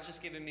 and God's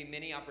just given me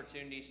many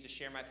opportunities to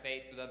share my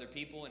faith with other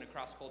people in a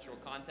cross-cultural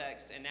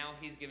context, and now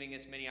He's giving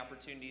us many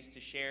opportunities to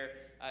share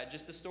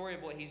just the story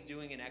of what He's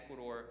doing in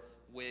Ecuador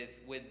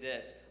with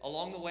this.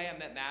 Along the way, I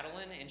met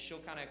Madeline, and she'll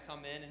kind of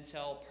come in and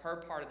tell her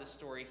part of the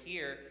story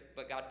here,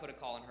 but God put a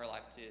call in her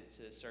life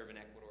to serve in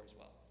Ecuador as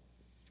well.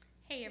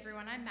 Hey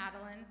everyone, I'm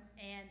Madeline,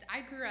 and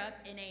I grew up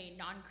in a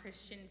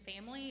non-Christian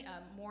family,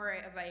 more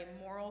of a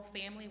moral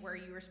family where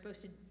you were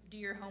supposed to do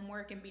your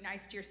homework and be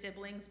nice to your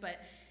siblings, but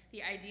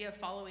the idea of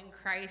following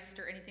Christ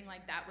or anything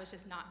like that was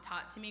just not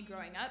taught to me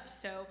growing up.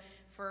 So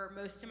for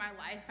most of my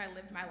life, I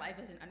lived my life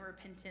as an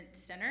unrepentant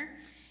sinner.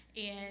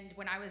 And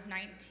when I was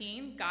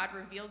 19, God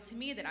revealed to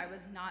me that I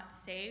was not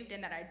saved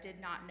and that I did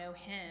not know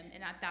Him.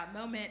 And at that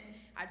moment,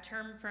 I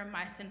turned from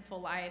my sinful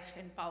life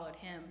and followed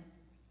Him.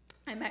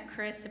 I met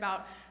Chris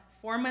about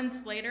 4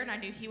 months later, and I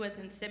knew he was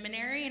in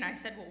seminary. And I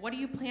said, well, what do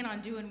you plan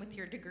on doing with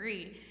your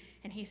degree?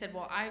 And he said,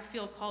 well, I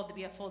feel called to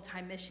be a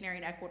full-time missionary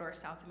in Ecuador,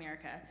 South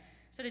America.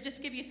 So to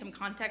just give you some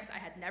context, I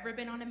had never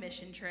been on a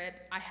mission trip.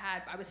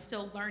 I was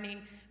still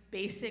learning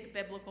basic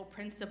biblical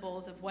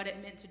principles of what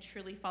it meant to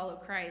truly follow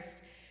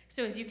Christ.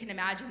 So as you can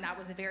imagine, that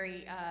was a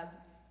very,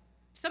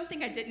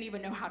 something I didn't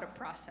even know how to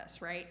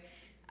process, right?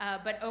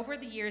 But over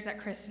the years that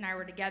Chris and I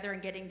were together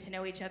and getting to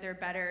know each other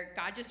better,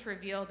 God just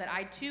revealed that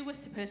I too was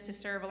supposed to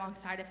serve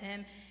alongside of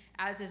him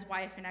as his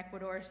wife in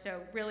Ecuador.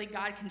 So really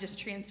God can just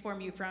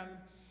transform you from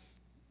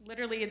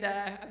literally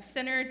the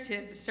sinner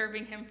to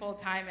serving him full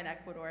time in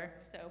Ecuador.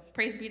 So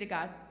praise be to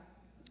God.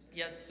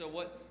 Yes, so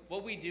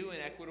what we do in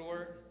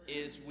Ecuador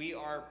is we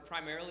are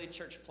primarily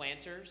church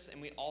planters,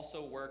 and we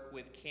also work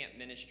with camp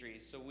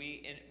ministries. So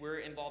we're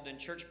involved in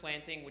church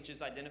planting, which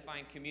is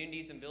identifying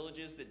communities and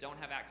villages that don't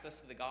have access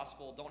to the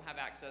gospel, don't have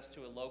access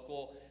to a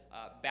local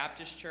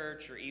Baptist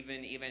church or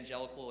even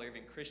evangelical or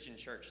even Christian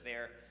church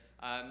there.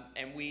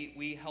 And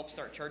we help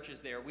start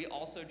churches there. We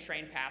also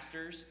train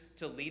pastors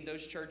to lead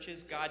those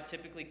churches. God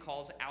typically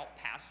calls out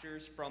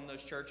pastors from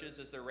those churches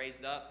as they're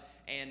raised up.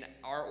 And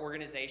our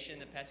organization,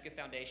 the Pesca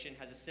Foundation,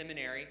 has a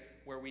seminary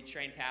where we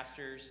train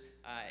pastors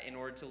in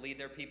order to lead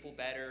their people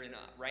better and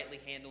rightly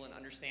handle and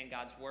understand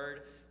God's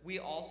word. We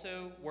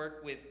also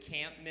work with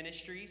camp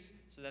ministries.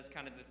 So that's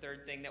kind of the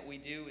third thing that we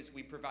do is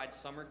we provide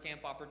summer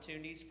camp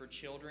opportunities for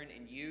children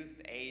and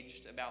youth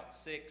aged about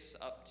 6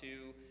 up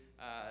to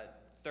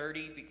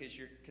 30, because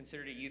you're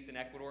considered a youth in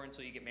Ecuador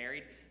until you get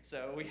married.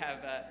 So we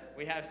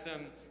have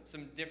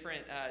some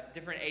different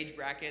age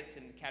brackets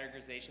and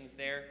categorizations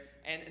there,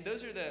 and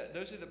those are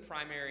the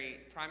primary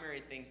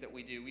things that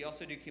we do. We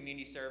also do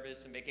community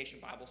service and vacation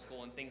Bible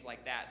school and things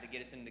like that get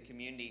us into the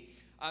community.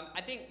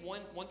 I think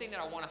one thing that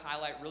I want to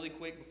highlight really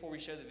quick before we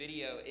show the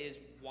video is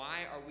why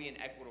are we in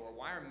Ecuador?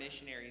 Why are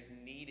missionaries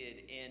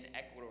needed in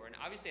Ecuador? And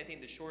obviously, I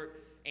think the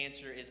short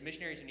answer is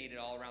missionaries are needed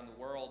all around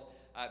the world.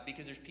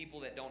 Because there's people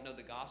that don't know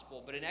the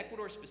gospel. But in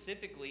Ecuador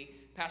specifically,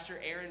 Pastor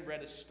Aaron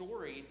read a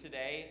story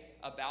today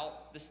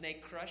about the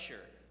snake crusher.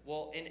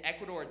 Well, in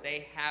Ecuador,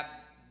 they have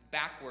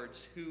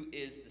backwards who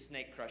is the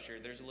snake crusher.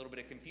 There's a little bit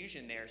of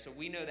confusion there. So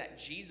we know that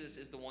Jesus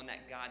is the one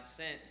that God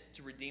sent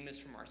to redeem us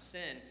from our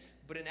sin.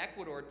 But in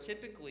Ecuador,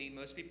 typically,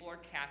 most people are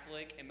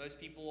Catholic, and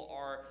most people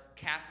are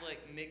Catholic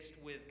mixed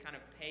with kind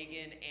of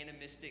pagan,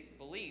 animistic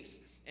beliefs.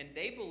 And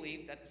they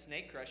believe that the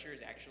snake crusher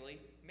is actually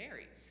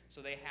Mary.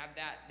 So they have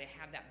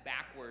that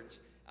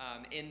backwards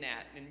in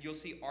that. And you'll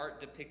see art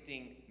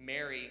depicting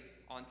Mary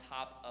on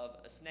top of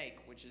a snake,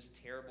 which is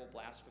terrible,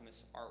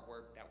 blasphemous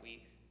artwork that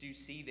we do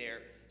see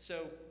there.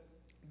 So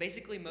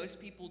basically, most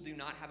people do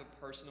not have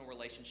a personal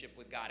relationship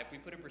with God. If we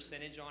put a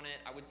percentage on it,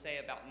 I would say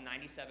about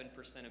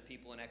 97% of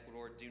people in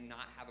Ecuador do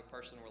not have a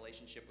personal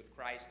relationship with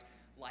Christ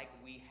like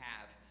we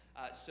have.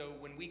 So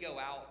when we go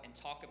out and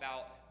talk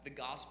about the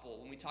gospel,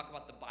 when we talk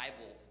about the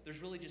Bible,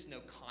 there's really just no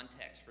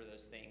context for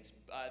those things.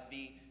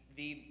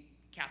 The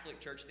Catholic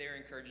Church there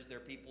encourages their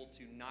people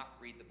to not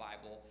read the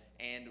Bible,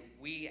 and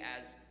we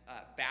as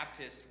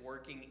Baptists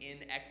working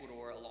in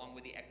Ecuador, along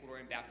with the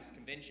Ecuadorian Baptist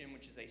Convention,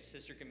 which is a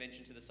sister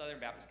convention to the Southern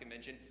Baptist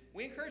Convention,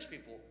 we encourage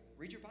people,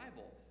 read your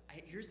Bible.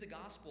 Here's the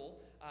gospel,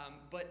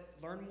 but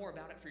learn more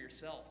about it for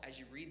yourself as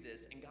you read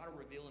this, and God will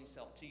reveal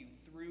himself to you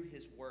through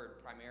his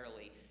word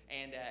primarily,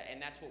 and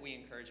that's what we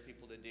encourage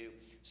people to do.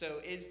 So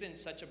it's been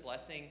such a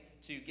blessing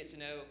to get to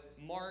know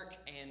Mark,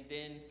 and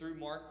then through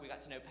Mark we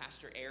got to know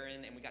Pastor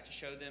Aaron, and we got to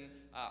show them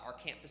our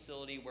camp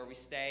facility where we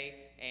stay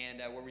and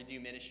where we do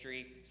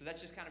ministry. So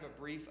that's just kind of a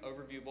brief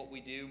overview of what we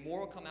do.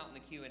 More will come out in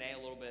the Q&A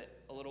a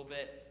little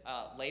bit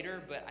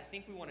later, but I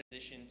think we want to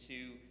transition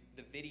to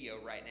the video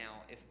right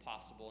now, if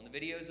possible. And the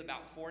video is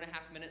about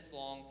 4.5 minutes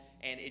long,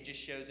 and it just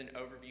shows an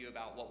overview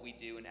about what we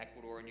do in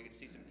Ecuador, and you can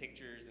see some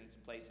pictures and some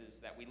places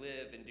that we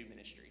live and do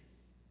ministry.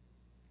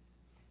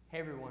 Hey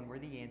everyone, we're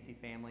the Yancey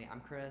family.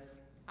 I'm Chris.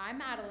 I'm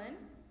Madeline.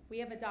 We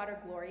have a daughter,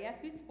 Gloria,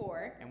 who's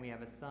 4. And we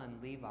have a son,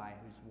 Levi,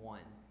 who's 1.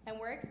 And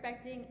we're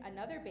expecting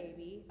another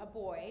baby, a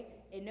boy,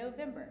 in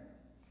November.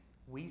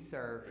 We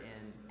serve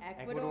in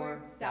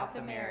Ecuador, South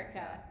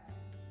America.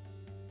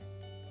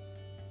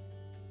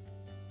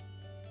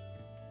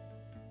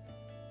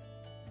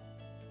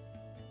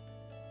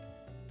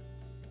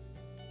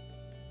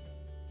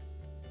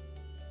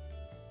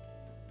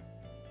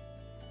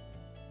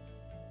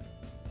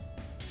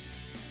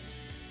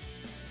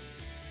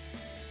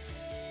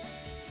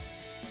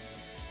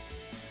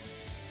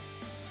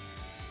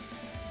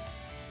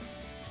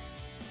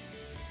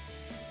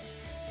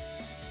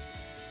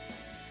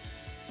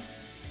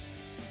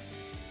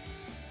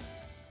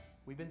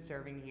 We've been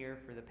serving here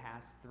for the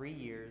past 3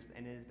 years,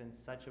 and it has been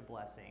such a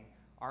blessing.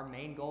 Our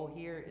main goal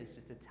here is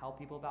just to tell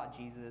people about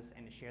Jesus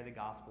and to share the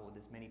gospel with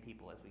as many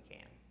people as we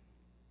can.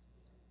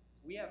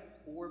 We have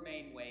 4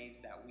 main ways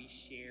that we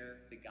share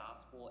the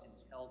gospel and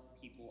tell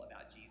people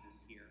about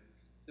Jesus here.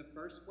 The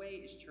first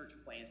way is church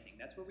planting.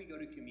 That's where we go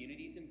to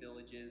communities and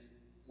villages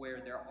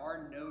where there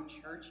are no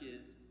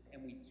churches,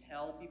 and we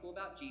tell people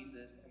about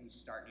Jesus and we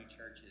start new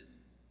churches.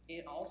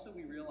 And also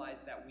we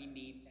realize that we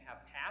need to have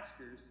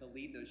pastors to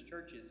lead those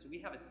churches. So we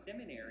have a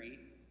seminary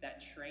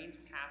that trains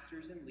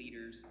pastors and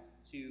leaders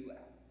to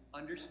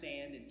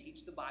understand and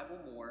teach the Bible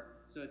more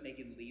so that they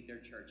can lead their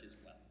church as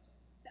well.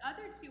 The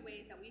other 2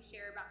 ways that we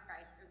share about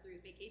Christ are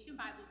through Vacation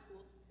Bible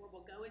School, where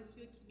we'll go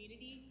into a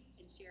community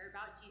and share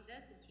about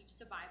Jesus and teach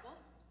the Bible.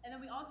 And then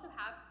we also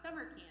have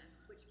summer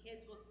camps, which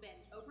kids will spend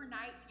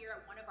overnight here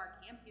at one of our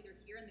camps, either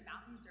here in the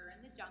mountains or in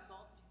the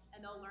jungle,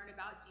 and they'll learn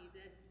about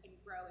Jesus and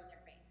grow in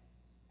their faith.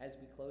 As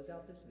we close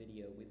out this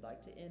video, we'd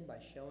like to end by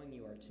showing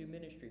you our 2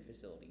 ministry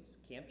facilities,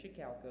 Camp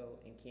Chicalco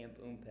and Camp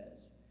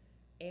Umpez.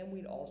 And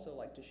we'd also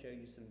like to show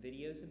you some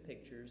videos and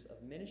pictures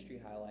of ministry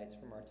highlights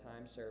from our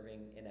time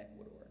serving in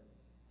Ecuador.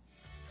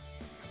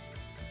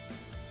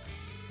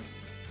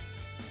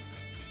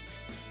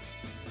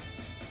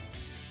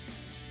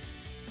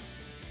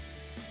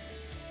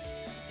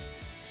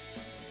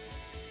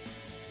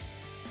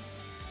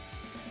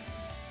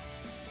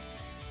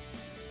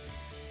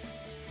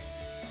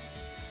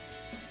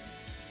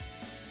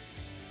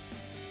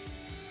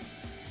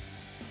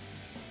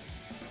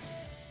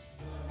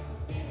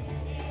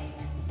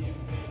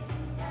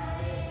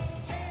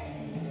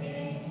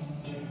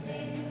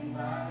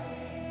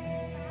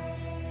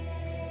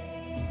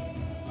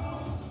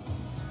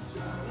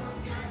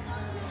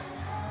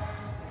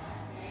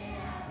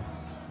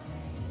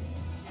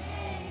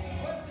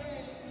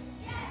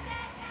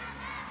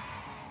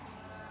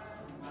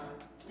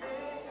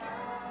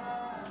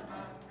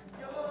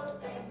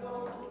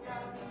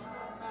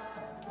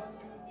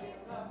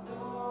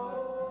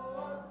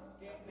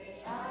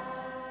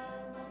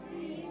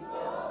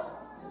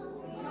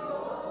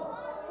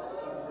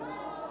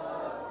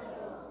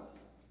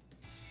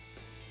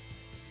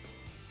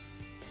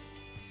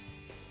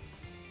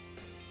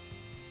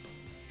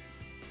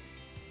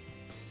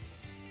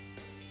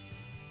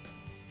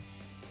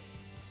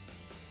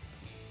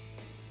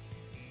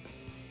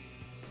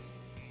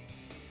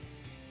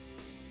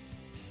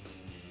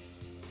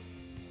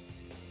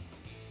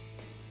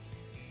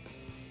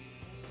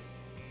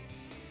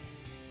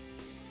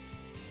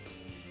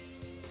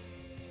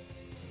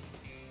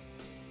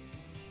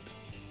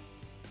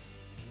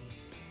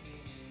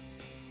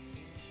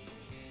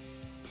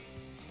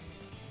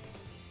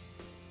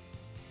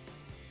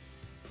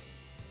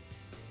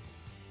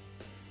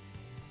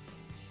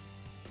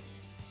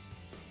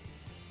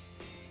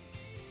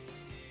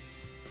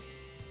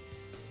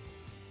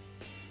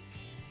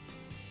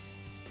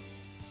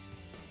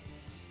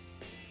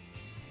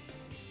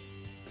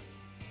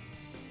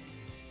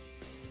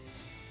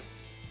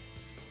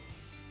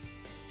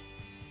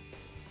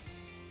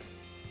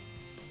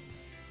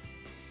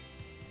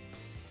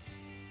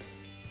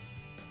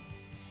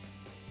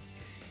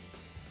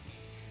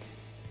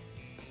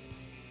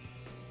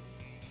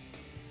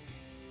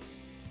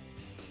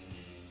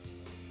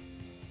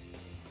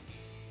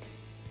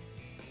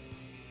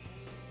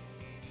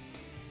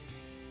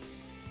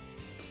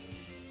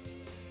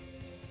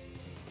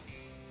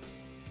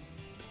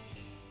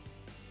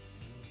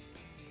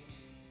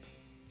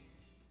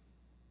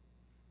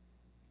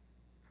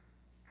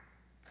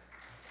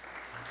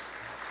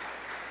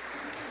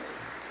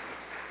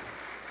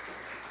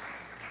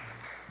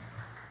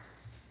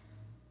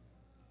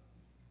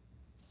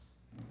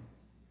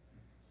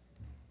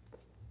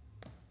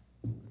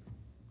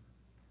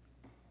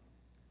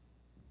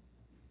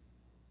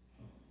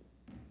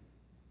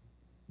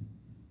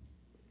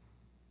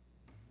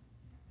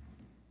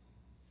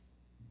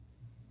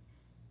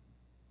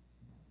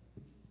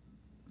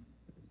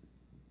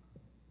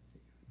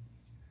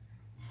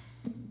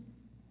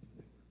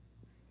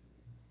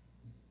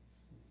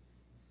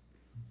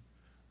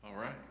 All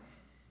right.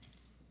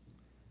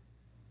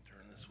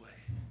 Turn this way.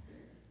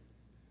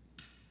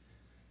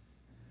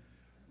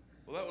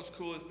 Well, that was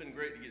cool. It's been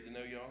great to get to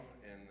know y'all,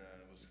 and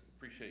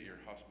appreciate your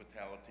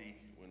hospitality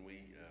when we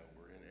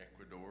were in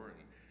Ecuador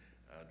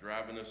and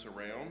driving us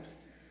around.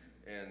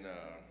 And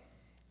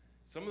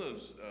some of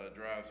those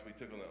drives we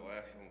took on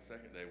the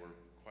second day were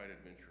quite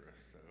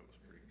adventurous, so it was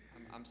pretty.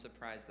 I'm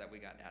surprised that we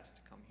got asked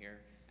to come here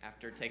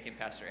after taking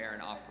Pastor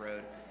Aaron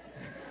off-road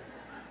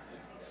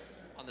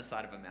on the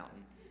side of a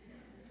mountain.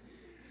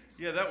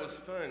 Yeah, that was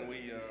fun.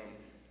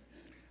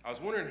 I was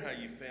wondering how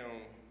you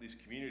found these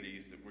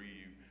communities where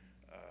you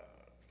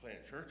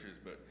plant churches,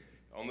 but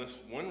on this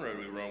one road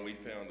we were on, we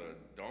found a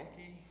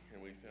donkey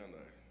and we found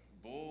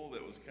a bull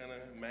that was kind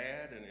of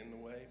mad and in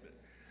the way, but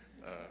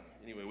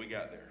anyway, we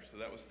got there, so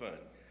that was fun.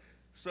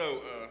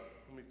 So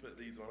let me put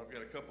these on. I've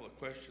got a couple of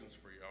questions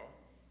for y'all.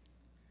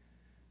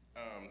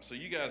 So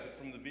you guys,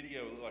 from the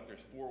video, it look like there's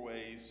 4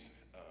 ways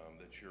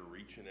that you're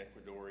reaching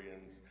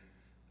Ecuadorians,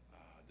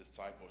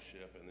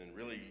 discipleship, and then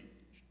really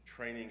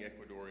training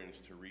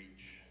Ecuadorians to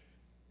reach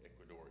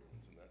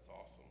Ecuadorians, and that's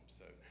awesome.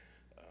 So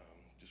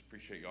just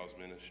appreciate y'all's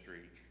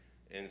ministry.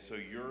 And so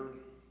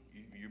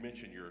you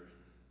mentioned you're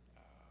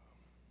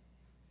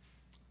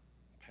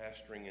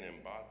pastoring in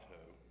Ambato,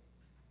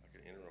 like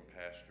an interim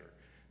pastor.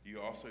 Do you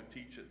also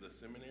teach at the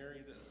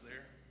seminary that's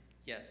there?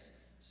 Yes.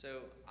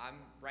 So I'm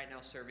right now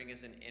serving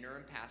as an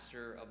interim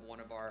pastor of one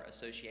of our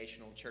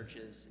associational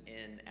churches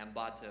in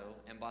Ambato.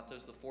 Ambato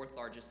is the 4th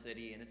largest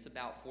city, and it's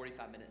about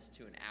 45 minutes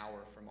to an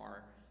hour from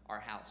our our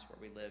house where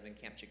we live in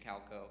Camp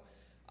Chicalco.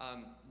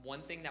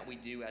 One thing that we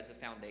do as a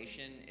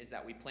foundation is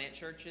that we plant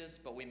churches,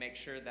 but we make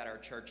sure that our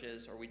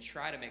churches, or we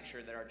try to make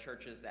sure that our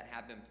churches that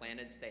have been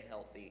planted stay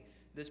healthy.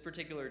 This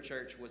particular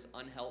church was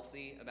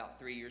unhealthy about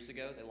 3 years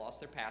ago. They lost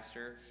their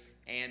pastor,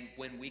 and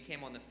when we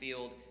came on the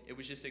field, it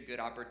was just a good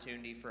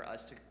opportunity for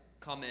us to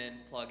come in,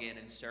 plug in,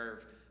 and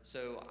serve.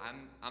 So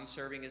I'm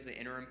serving as the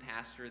interim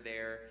pastor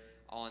there,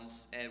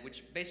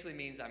 which basically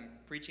means I'm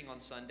preaching on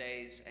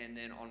Sundays, and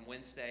then on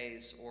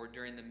Wednesdays or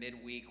during the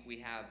midweek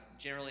we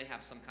generally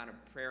have some kind of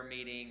prayer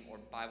meeting or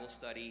Bible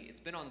study. It's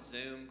been on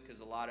Zoom because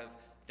a lot of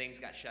things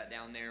got shut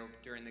down there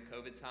during the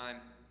COVID time,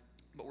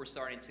 but we're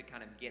starting to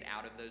kind of get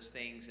out of those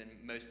things, and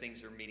most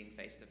things are meeting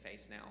face to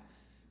face now.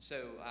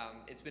 So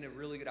it's been a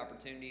really good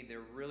opportunity. They're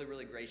a really,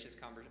 really gracious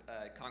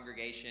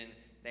congregation.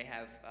 They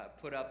have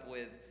put up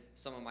with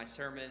some of my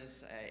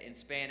sermons in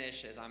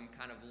Spanish as I'm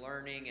kind of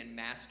learning and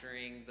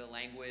mastering the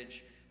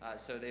language.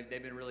 So they've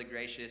been really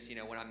gracious. You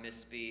know, when I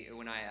misspeak,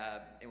 when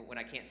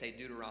I can't say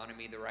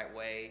Deuteronomy the right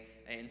way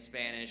in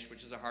Spanish,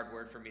 which is a hard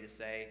word for me to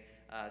say.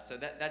 So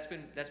that's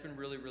been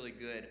really, really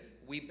good.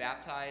 We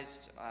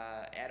baptized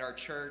at our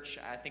church.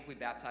 I think we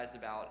baptized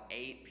about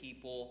 8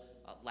 people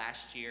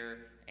last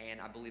year, and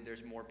I believe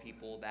there's more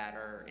people that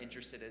are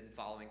interested in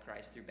following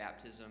Christ through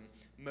baptism.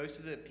 Most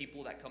of the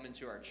people that come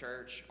into our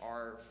church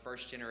are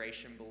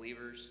first-generation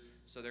believers,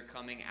 so they're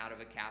coming out of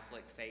a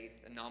Catholic faith,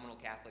 a nominal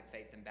Catholic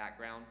faith and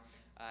background.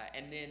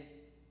 And then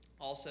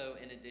also,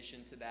 in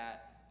addition to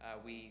that,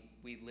 we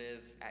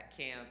live at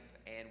camp,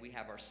 and we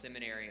have our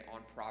seminary on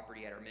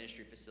property at our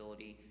ministry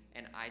facility,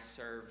 and I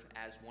serve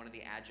as one of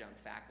the adjunct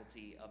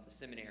faculty of the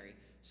seminary.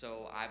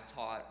 So I've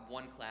taught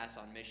one class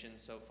on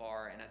missions so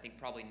far, and I think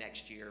probably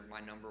next year my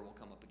number will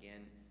come up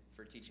again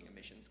for teaching a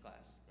missions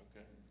class.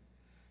 Okay.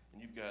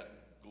 And you've got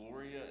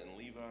Gloria and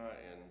Levi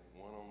and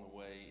one on the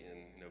way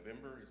in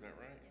November, is that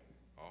right? Yes.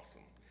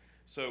 Awesome.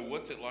 So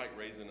what's it like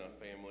raising a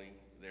family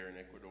there in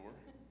Ecuador?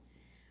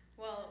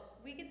 Well,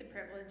 we get the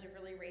privilege of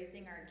really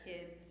raising our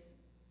kids,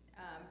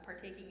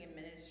 partaking in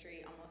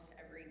ministry almost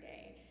every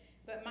day.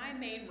 But my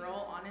main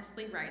role,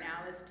 honestly, right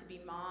now is to be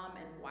mom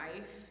and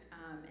wife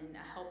and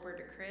a helper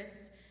to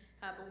Chris.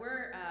 But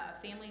we're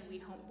a family,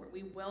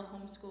 we will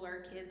homeschool our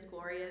kids.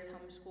 Gloria is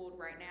homeschooled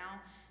right now.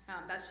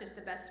 That's just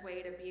the best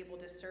way to be able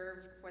to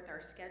serve with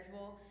our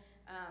schedule.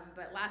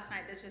 But last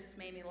night, that just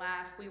made me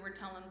laugh. We were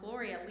telling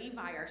Gloria,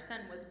 Levi, our son,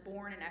 was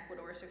born in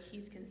Ecuador, so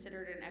he's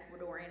considered an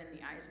Ecuadorian in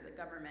the eyes of the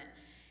government.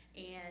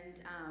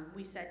 And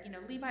we said, you know,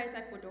 Levi's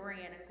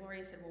Ecuadorian, and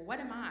Gloria said, well, what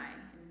am I?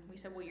 And we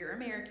said, well, you're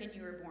American,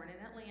 you were born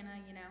in Atlanta,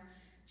 you know.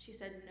 She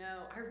said,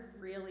 no, I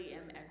really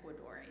am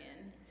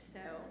Ecuadorian. So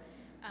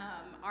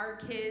our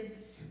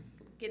kids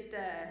get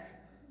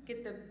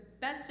the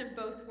best of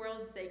both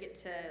worlds. They get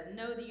to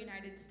know the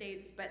United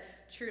States, but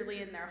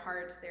truly in their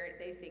hearts,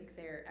 they think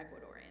they're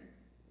Ecuadorian.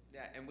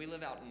 Yeah, and we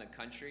live out in the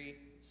country,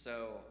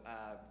 so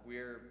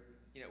we're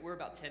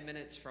about 10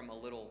 minutes from a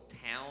little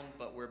town,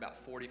 but we're about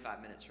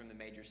 45 minutes from the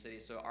major city.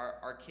 So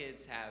our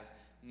kids have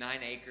 9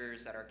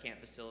 acres at our camp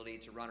facility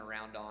to run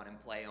around on and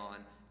play on,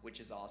 which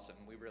is awesome.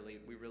 We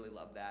really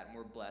love that, and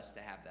we're blessed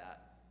to have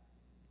that.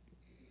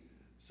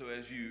 So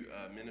as you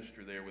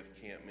minister there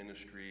with camp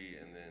ministry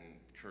and then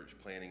church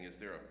planning, is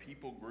there a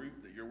people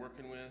group that you're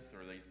working with?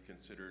 Are they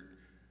considered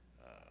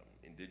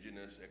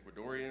indigenous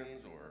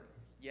Ecuadorians or?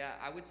 Yeah,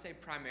 I would say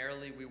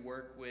primarily we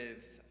work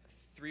with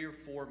 3 or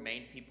 4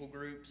 main people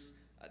groups.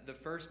 The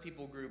first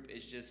people group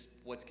is just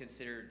what's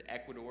considered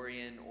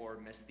Ecuadorian or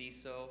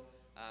mestizo.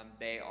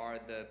 They are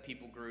the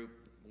people group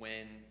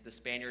when the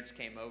Spaniards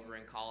came over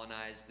and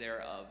colonized.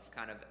 They're of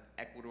kind of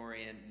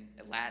Ecuadorian,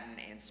 Latin,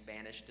 and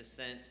Spanish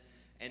descent.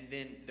 And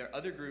then their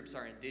other groups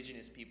are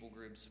indigenous people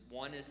groups.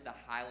 One is the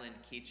Highland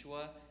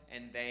Quechua,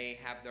 and they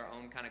have their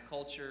own kind of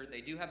culture.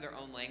 They do have their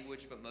own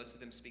language, but most of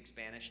them speak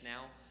Spanish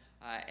now.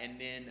 And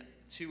then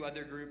 2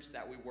 other groups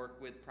that we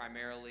work with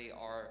primarily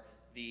are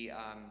the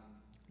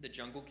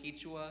Jungle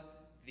Quechua,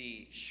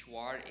 the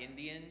Shuar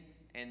Indian,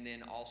 and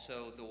then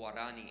also the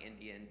Guarani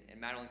Indian.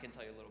 And Madeline can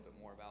tell you a little bit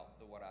more about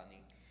the Guarani.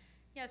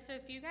 Yeah, so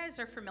if you guys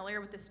are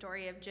familiar with the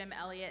story of Jim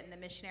Elliot and the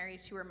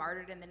missionaries who were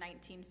martyred in the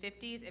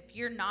 1950s, if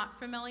you're not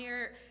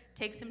familiar,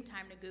 take some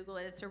time to Google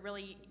it. It's a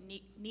really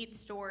neat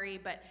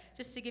story, but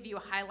just to give you a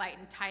highlight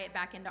and tie it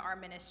back into our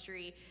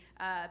ministry,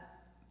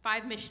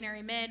 5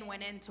 missionary men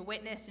went in to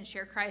witness and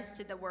share Christ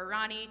to the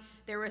Guarani.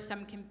 There was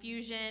some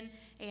confusion,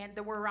 and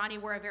the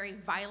Guarani were a very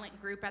violent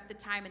group at the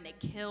time, and they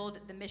killed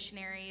the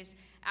missionaries.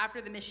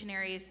 After the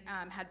missionaries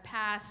had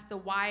passed, the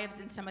wives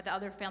and some of the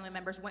other family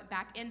members went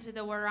back into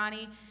the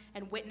Guarani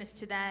and witnessed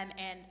to them,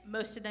 and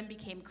most of them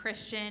became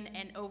Christian,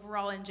 and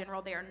overall, in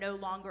general, they are no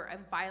longer a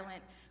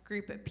violent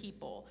group of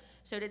people.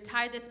 So to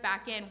tie this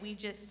back in, we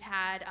just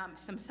had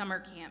some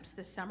summer camps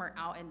this summer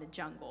out in the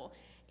jungle,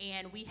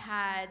 and we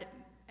had,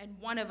 and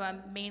one of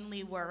them,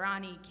 mainly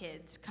Guarani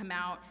kids, come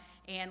out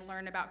and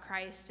learn about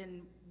Christ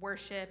and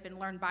worship and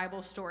learn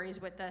Bible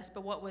stories with us.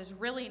 But what was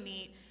really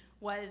neat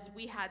was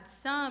we had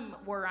some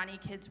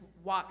Warani kids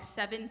walk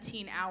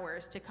 17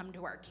 hours to come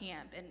to our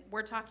camp. And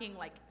we're talking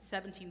like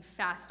 17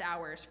 fast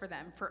hours for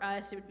them. For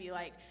us, it would be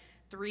like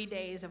 3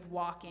 days of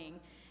walking.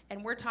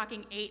 And we're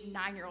talking 8 and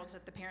 9-year-olds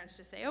that the parents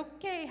just say,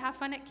 okay, have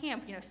fun at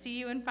camp, see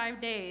you in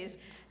 5 days.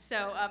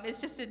 So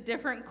it's just a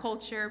different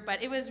culture,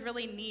 but it was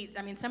really neat.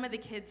 I mean, some of the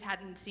kids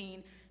hadn't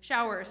seen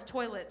showers,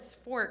 toilets,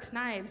 forks,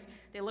 knives.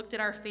 They looked at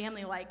our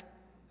family like,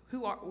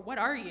 what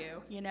are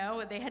you?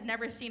 They had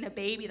never seen a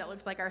baby that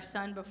looked like our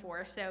son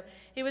before. So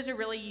it was a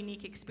really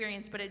unique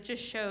experience, but it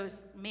just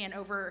shows, man,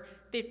 over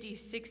 50,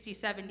 60,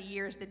 70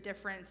 years, the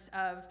difference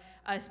of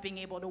us being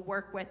able to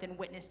work with and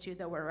witness to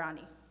the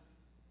Warani.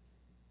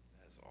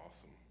 That's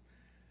awesome.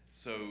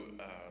 So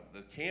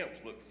the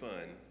camps look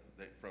fun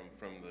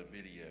from the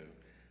video.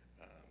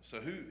 So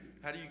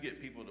how do you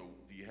get people do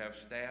you have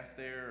staff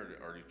there,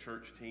 or do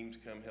church teams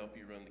come help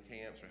you run the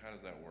camps, or how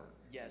does that work?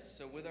 Yes,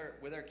 so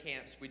with our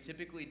camps, we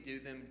typically do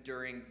them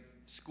during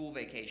school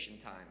vacation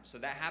time. So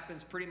that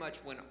happens pretty much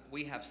when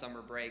we have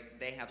summer break.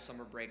 They have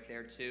summer break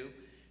there too.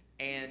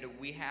 And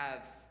we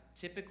have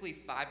typically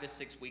 5 to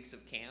 6 weeks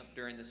of camp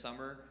during the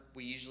summer.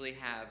 We usually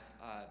have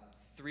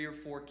 3 or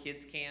 4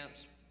 kids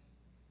camps,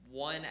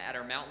 1 at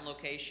our mountain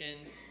location,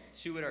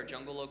 2 at our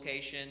jungle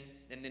location,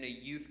 and then a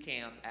youth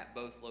camp at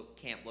both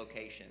camp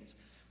locations.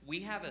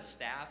 We have a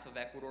staff of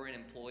Ecuadorian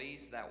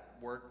employees that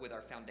work with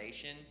our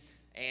foundation,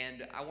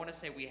 and I want to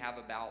say we have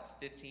about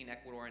 15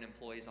 Ecuadorian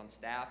employees on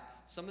staff.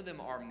 Some of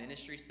them are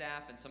ministry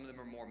staff, and some of them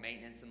are more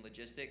maintenance and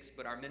logistics,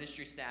 but our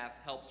ministry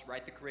staff helps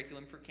write the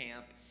curriculum for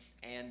camp,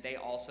 and they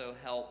also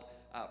help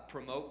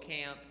promote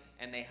camp,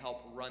 and they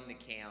help run the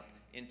camp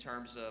in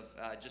terms of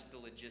just the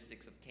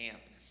logistics of camp.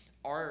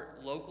 Our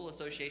local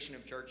association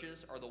of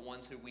churches are the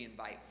ones who we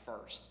invite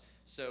first.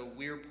 So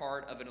we're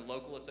part of a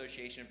local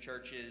association of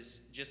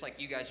churches, just like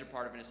you guys are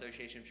part of an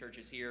association of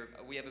churches here.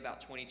 We have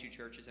about 22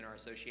 churches in our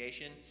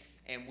association,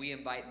 and we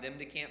invite them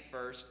to camp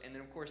first. And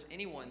then, of course,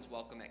 anyone's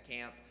welcome at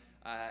camp,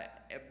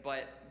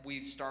 but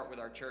we start with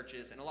our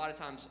churches. And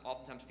oftentimes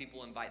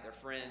people invite their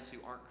friends who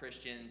aren't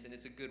Christians, and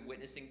it's a good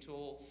witnessing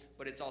tool,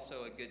 but it's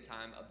also a good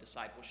time of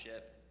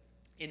discipleship.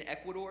 In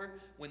Ecuador,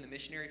 when the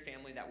missionary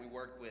family that we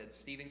work with,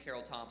 Steve and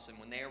Carol Thompson,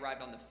 when they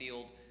arrived on the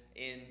field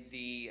in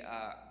the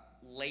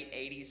late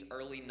 80s,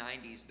 early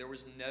 90s, there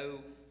was no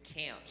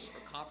camps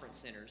or conference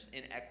centers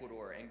in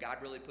Ecuador, and God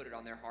really put it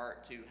on their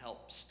heart to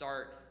help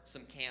start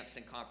some camps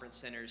and conference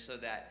centers so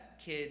that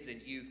kids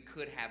and youth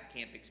could have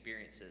camp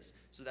experiences.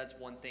 So that's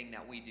one thing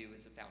that we do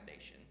as a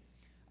foundation.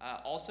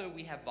 Also,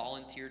 we have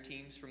volunteer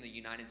teams from the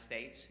United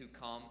States who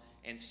come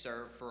and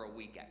serve for a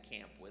week at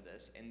camp with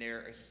us, and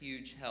they're a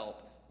huge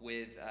help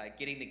with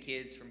getting the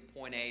kids from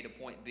point A to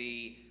point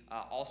B.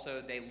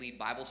 Also, they lead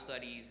Bible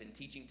studies and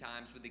teaching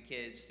times with the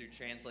kids through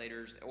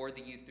translators, or the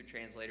youth through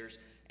translators,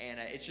 and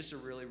it's just a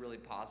really, really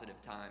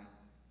positive time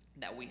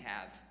that we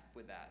have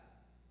with that.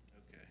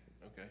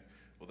 Okay.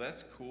 Well,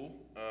 that's cool.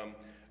 I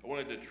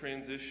wanted to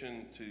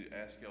transition to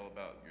ask y'all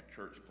about your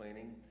church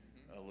planning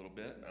a little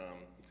bit.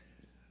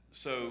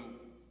 So,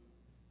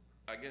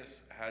 I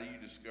guess, how do you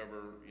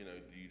discover,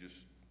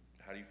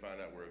 how do you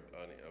find out where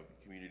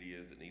a community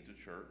is that needs a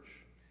church?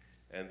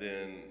 And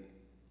then,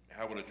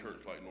 how would a church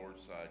like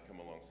Northside come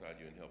alongside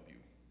you and help you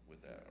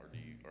with that?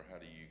 Or how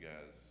do you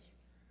guys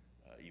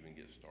even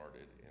get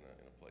started in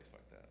a place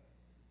like that?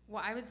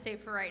 Well, I would say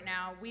for right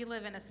now, we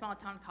live in a small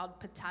town called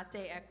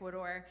Patate,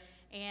 Ecuador.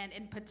 And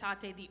in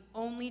Patate, the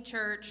only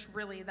church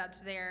really that's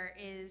there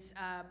is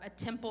a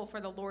temple for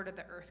the Lord of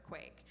the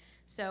Earthquake.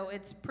 So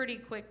it's pretty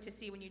quick to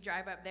see when you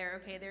drive up there,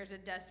 okay, there's a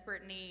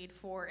desperate need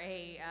for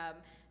a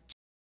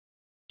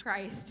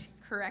Christ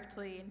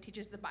correctly and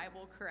teaches the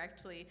Bible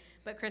correctly.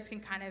 But Chris can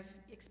kind of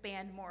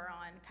expand more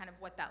on kind of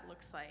what that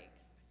looks like.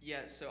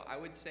 Yeah, so I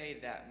would say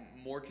that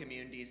more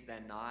communities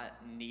than not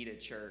need a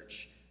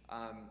church.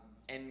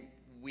 And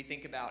we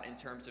think about in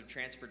terms of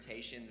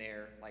transportation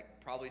there, like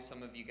probably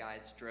some of you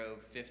guys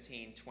drove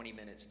 15, 20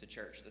 minutes to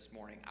church this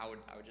morning. I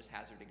would just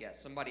hazard a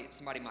guess.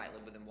 Somebody might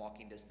live within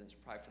walking distance,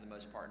 probably for the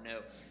most part, no.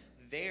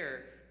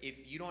 There,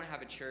 if you don't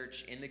have a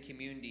church in the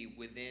community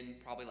within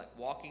probably like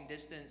walking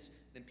distance,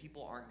 then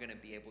people aren't going to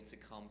be able to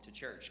come to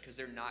church because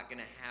they're not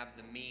going to have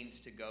the means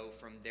to go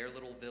from their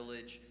little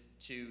village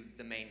to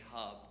the main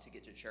hub to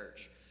get to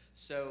church.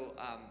 So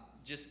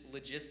just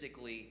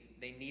logistically,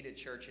 they need a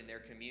church in their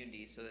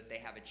community so that they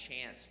have a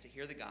chance to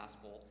hear the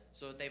gospel,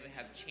 so that they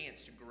have a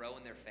chance to grow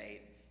in their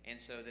faith, and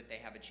so that they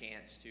have a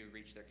chance to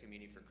reach their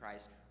community for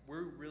Christ. We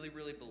really,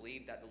 really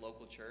believe that the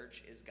local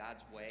church is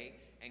God's way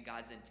and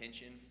God's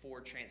intention for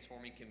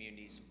transforming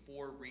communities,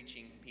 for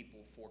reaching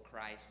people for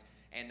Christ,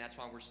 and that's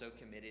why we're so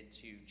committed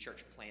to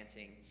church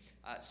planting.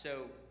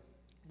 So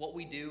what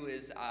we do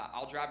is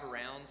I'll drive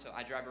around. So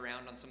I drive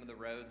around on some of the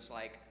roads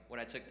like what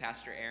I took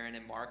Pastor Aaron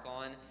and Mark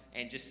on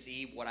and just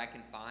see what I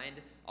can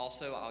find.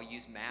 Also, I'll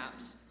use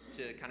maps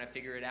to kind of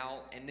figure it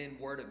out, and then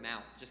word of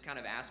mouth. Just kind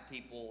of ask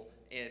people,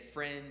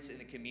 friends in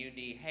the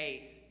community,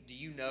 hey, do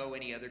you know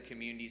any other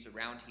communities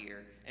around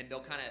here? And they'll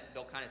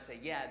kind of say,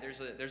 yeah,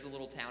 there's a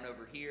little town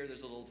over here,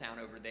 there's a little town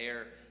over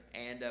there,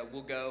 and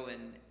we'll go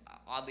and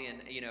oddly,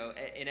 and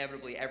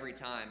inevitably every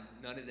time,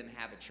 none of them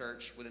have a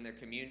church within their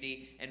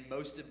community, and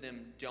most of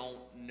them don't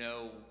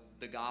know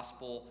the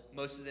gospel.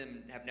 Most of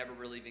them have never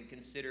really even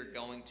considered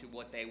going to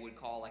what they would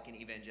call like an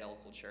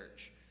evangelical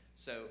church.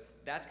 So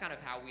that's kind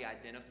of how we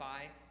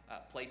identify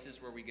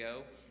places where we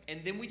go.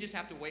 And then we just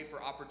have to wait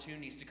for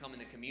opportunities to come in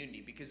the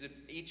community, because if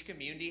each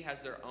community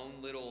has their own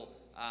little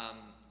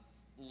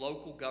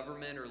local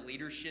government or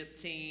leadership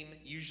team,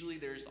 usually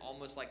there's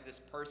almost like this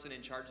person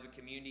in charge of the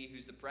community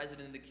who's the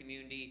president of the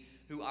community,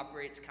 who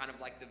operates kind of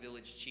like the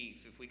village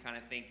chief. If we kind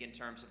of think in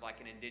terms of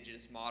like an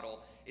indigenous model,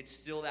 it's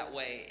still that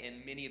way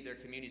in many of their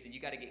communities, and you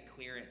got to get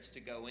clearance to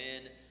go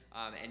in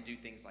and do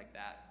things like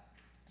that.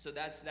 So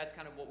that's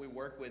kind of what we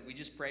work with. We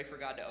just pray for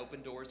God to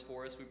open doors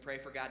for us. We pray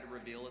for God to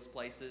reveal us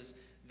places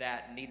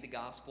that need the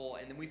gospel,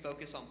 and then we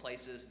focus on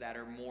places that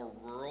are more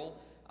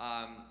rural,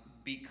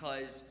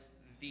 because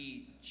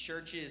the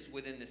churches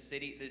within the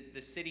city,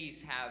 the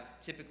cities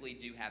typically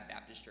do have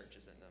Baptist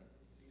churches in them.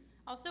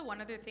 Also,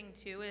 one other thing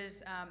too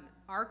is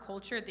our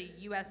culture, the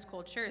U.S.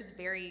 culture, is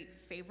very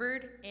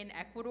favored in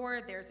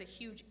Ecuador. There's a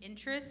huge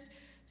interest.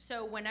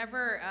 So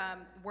whenever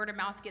word of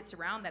mouth gets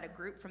around that a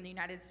group from the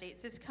United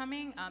States is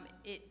coming,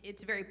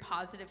 it's a very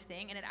positive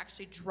thing, and it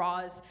actually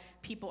draws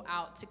people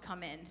out to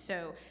come in.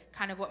 So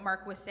kind of what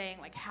Mark was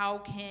saying, like how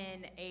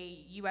can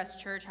a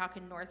U.S. church, how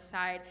can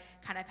Northside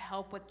kind of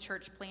help with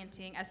church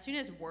planting? As soon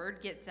as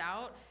word gets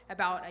out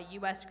about a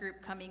U.S.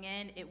 group coming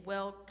in, it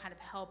will kind of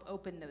help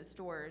open those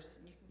doors.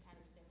 And you can kind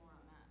of say more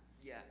on that.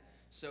 Yeah.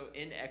 So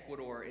in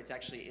Ecuador, it's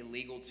actually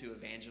illegal to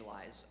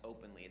evangelize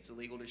openly. It's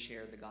illegal to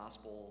share the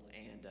gospel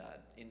and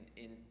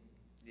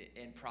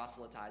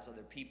proselytize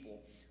other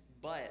people.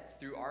 But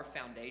through our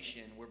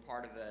foundation, we're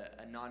part of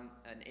an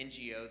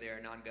NGO there,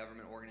 a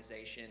non-government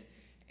organization.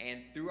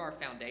 And through our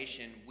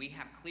foundation, we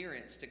have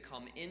clearance to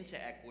come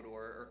into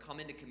Ecuador or come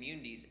into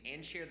communities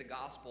and share the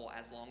gospel,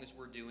 as long as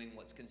we're doing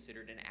what's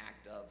considered an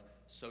act of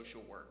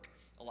social work.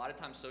 A lot of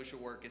times social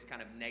work is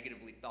kind of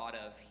negatively thought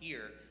of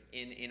here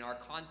in our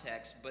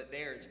context, but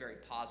there it's very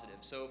positive.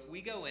 So if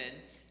we go in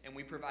and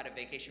we provide a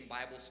vacation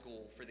Bible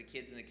school for the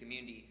kids in the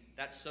community,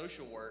 that's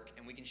social work,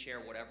 and we can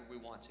share whatever we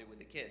want to with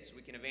the kids. So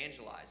we can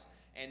evangelize.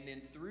 And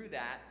then through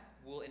that,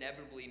 we'll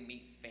inevitably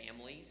meet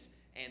families.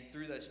 And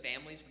through those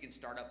families, we can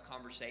start up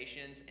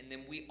conversations. And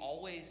then we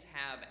always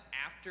have,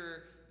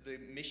 after the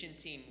mission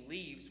team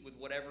leaves with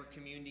whatever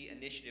community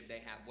initiative they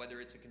have, whether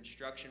it's a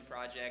construction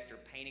project or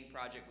painting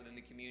project within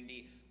the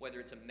community, whether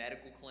it's a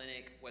medical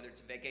clinic, whether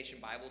it's a vacation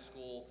Bible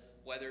school,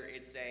 whether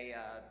it's a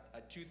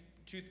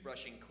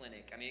toothbrushing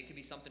clinic. I mean, it could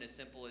be something as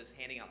simple as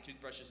handing out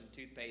toothbrushes and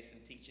toothpaste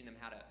and teaching them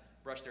how to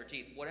brush their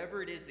teeth.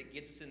 Whatever it is that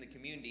gets us in the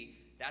community,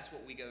 that's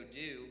what we go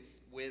do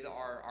with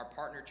our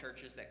partner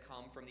churches that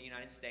come from the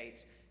United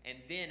States. And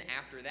then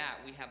after that,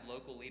 we have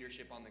local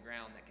leadership on the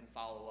ground that can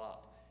follow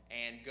up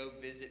and go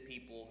visit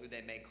people who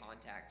they make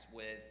contacts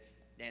with,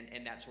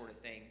 and that sort of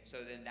thing.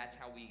 So then that's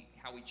how we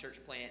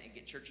church plant and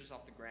get churches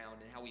off the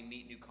ground, and how we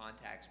meet new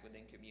contacts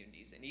within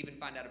communities, and even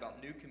find out about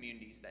new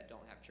communities that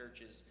don't have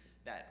churches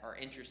that are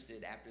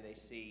interested after they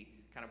see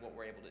kind of what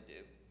we're able to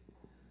do.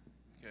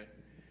 Okay.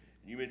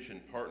 You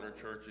mentioned partner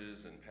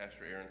churches, and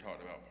Pastor Aaron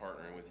talked about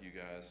partnering with you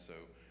guys. So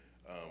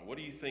what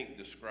do you think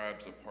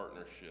describes a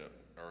partnership,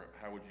 or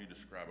how would you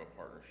describe a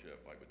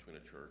partnership like between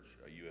a church,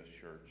 a U.S.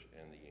 church,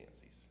 and the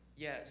Yanceys?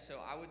 Yeah, so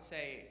I would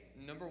say,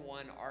 number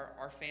one,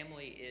 our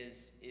family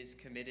is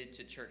committed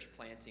to church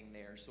planting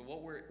there. So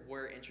what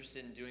we're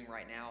interested in doing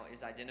right now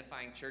is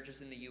identifying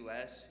churches in the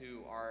U.S.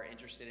 who are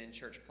interested in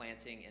church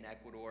planting in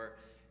Ecuador,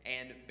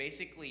 and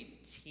basically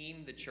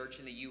team the church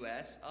in the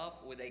U.S.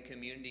 up with a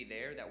community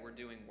there that we're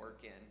doing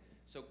work in.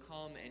 So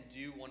come and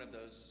do one of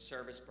those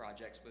service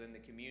projects within the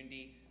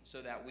community,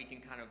 so that we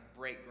can kind of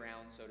break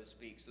ground, so to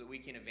speak, so that we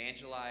can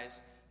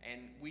evangelize.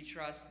 And we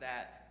trust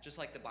that, just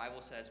like the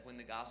Bible says, when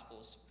the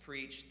gospel's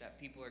preached, that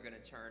people are going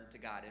to turn to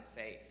God in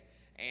faith.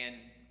 And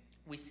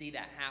we see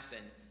that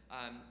happen.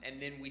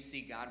 And then we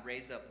see God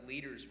raise up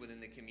leaders within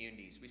the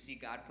communities. We see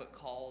God put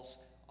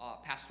calls,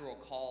 pastoral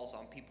calls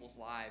on people's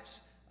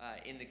lives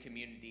in the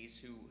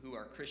communities who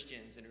are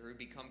Christians and who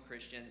become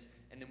Christians.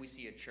 And then we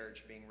see a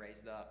church being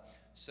raised up.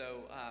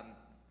 So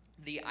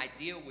the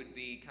idea would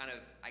be kind of,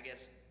 I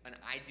guess, an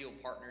ideal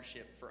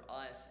partnership for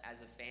us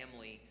as a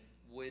family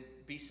would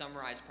be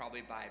summarized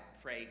probably by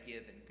pray,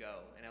 give, and go.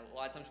 And a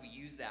lot of times we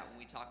use that when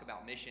we talk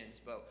about missions,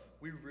 but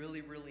we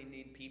really, really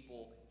need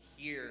people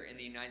here in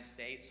the United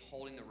States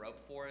holding the rope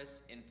for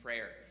us in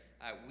prayer.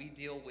 We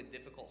deal with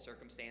difficult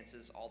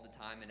circumstances all the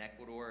time in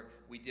Ecuador.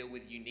 We deal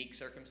with unique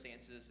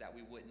circumstances that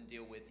we wouldn't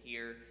deal with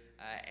here,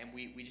 and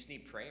we just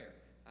need prayer.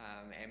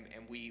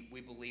 And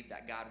we believe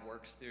that God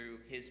works through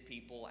his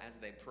people as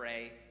they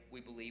pray. We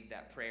believe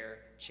that prayer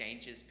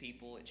changes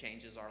people. It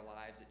changes our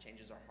lives. It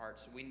changes our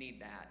hearts. So we need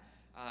that.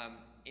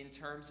 In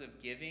terms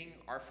of giving,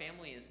 our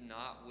family is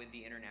not with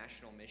the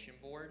International Mission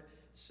Board.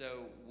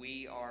 So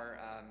we are,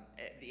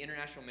 the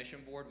International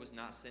Mission Board was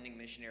not sending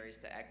missionaries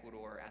to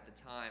Ecuador at the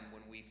time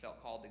when we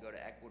felt called to go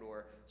to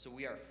Ecuador. So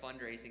we are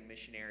fundraising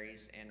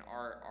missionaries, and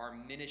our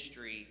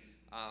ministry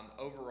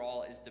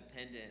overall is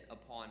dependent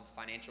upon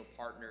financial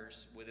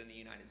partners within the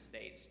United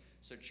States.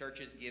 So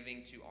churches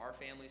giving to our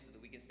family so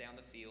that we can stay on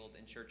the field,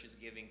 and churches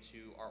giving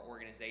to our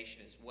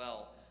organization as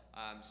well,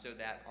 so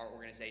that our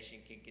organization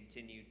can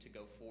continue to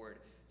go forward.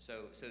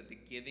 So the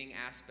giving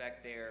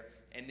aspect there,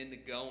 and then the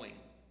going.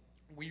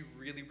 We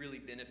really, really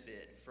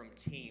benefit from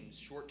teams,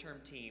 short-term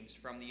teams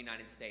from the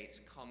United States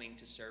coming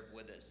to serve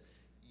with us.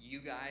 You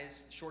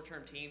guys,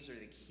 short-term teams are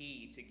the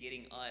key to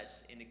getting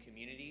us into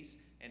communities,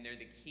 and they're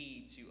the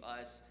key to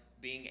us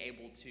being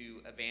able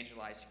to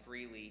evangelize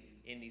freely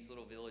in these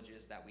little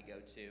villages that we go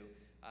to.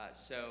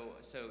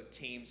 So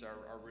teams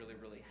are really,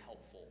 really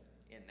helpful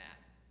in that.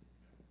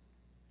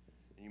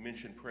 You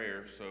mentioned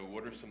prayer, so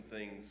what are some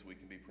things we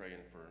can be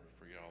praying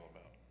for y'all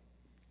about?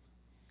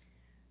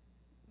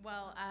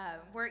 Well,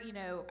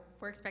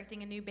 we're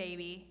expecting a new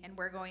baby, and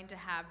we're going to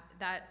have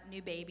that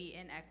new baby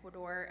in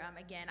Ecuador.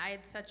 Again, I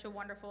had such a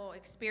wonderful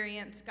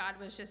experience. God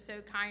was just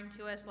so kind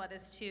to us, led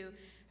us to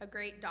a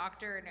great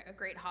doctor and a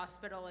great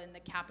hospital in the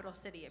capital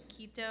city of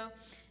Quito.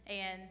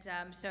 And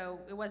so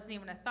it wasn't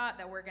even a thought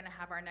that we're going to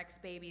have our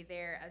next baby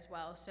there as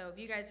well. So if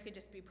you guys could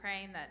just be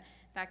praying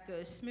that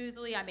goes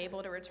smoothly, I'm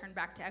able to return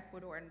back to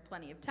Ecuador in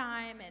plenty of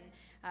time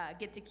and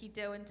get to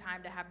Quito in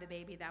time to have the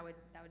baby, that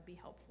would be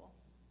helpful.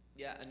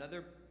 Yeah,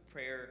 another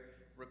prayer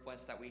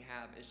request that we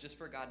have is just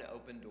for God to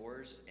open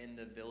doors in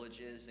the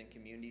villages and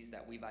communities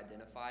that we've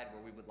identified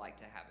where we would like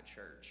to have a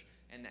church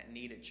and that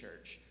need a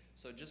church.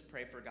 So just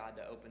pray for God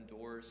to open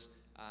doors.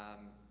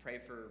 Pray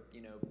for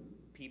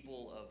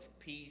people of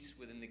peace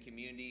within the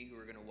community who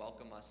are going to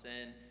welcome us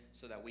in,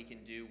 so that we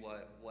can do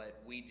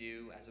what we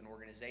do as an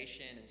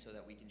organization, and so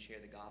that we can share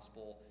the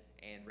gospel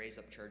and raise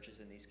up churches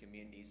in these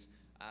communities.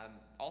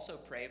 Also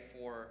pray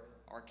for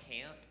our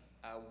camp.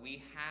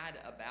 We had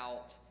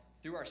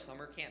through our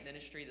summer camp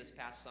ministry this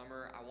past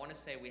summer, I want to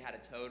say we had a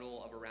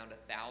total of around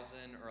 1,000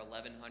 or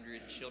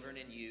 1,100 children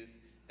and youth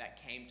that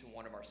came to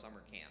one of our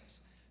summer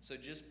camps. So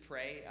just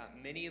pray.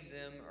 Many of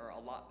them, or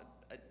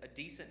a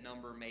decent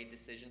number, made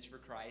decisions for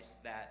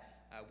Christ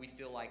that we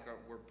feel like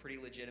were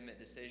pretty legitimate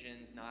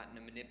decisions, not in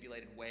a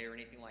manipulated way or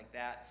anything like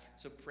that.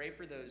 So pray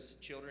for those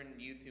children and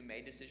youth who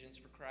made decisions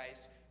for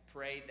Christ.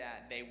 Pray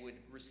that they would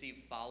receive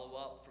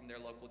follow-up from their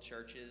local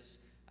churches.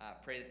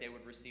 Pray that they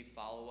would receive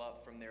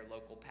follow-up from their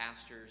local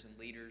pastors and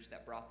leaders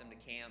that brought them to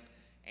camp,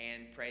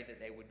 and pray that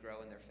they would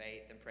grow in their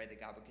faith, and pray that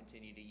God would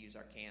continue to use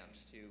our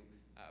camps to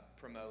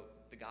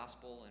promote the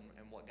gospel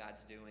and what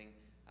God's doing,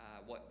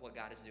 what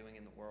God is doing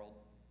in the world.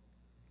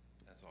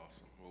 That's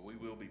awesome. Well, we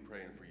will be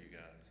praying for you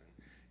guys. And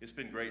it's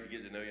been great to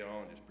get to know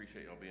y'all, and just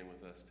appreciate y'all being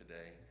with us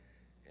today.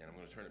 And I'm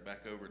going to turn it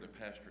back over to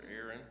Pastor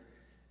Aaron.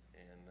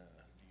 And do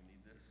you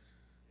need this?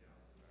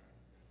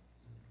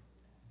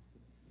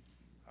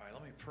 All right,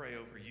 let me pray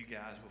over you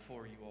guys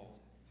before you all.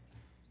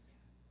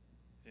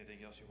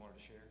 Anything else you wanted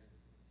to share?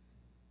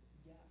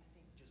 Yeah, I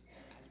think just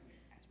as we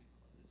close,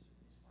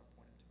 just want to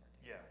point them to our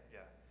table.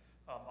 Yeah.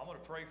 I'm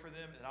going to pray for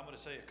them, and I'm going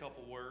to say a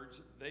couple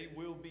words. They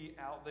will be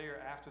out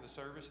there after the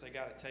service. They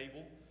got a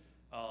table.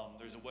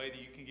 There's a way that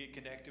you can get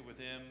connected with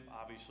them,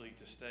 obviously,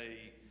 to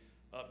stay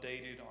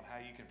updated on how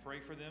you can pray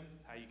for them,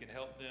 how you can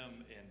help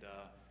them, and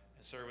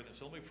serve with them.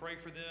 So let me pray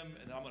for them,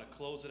 and then I'm going to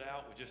close it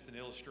out with just an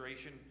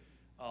illustration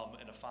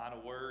and a final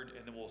word,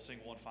 and then we'll sing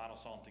one final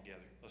song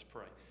together. Let's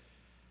pray.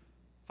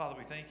 Father,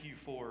 we thank you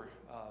for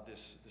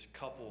this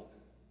couple.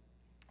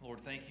 Lord,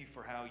 thank you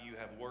for how you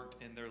have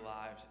worked in their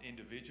lives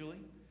individually.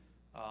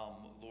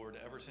 Lord,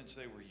 ever since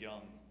they were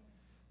young.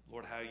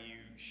 Lord, how you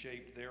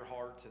shaped their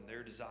hearts and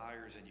their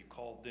desires, and you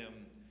called them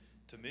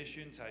to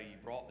missions, how you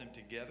brought them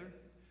together,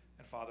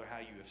 and Father, how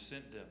you have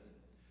sent them.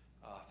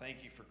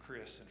 Thank you for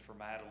Chris and for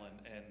Madeline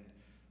and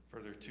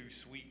for their two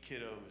sweet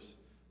kiddos,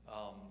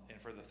 and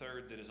for the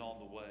third that is on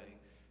the way.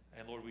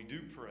 And Lord, we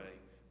do pray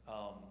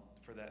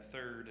for that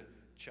third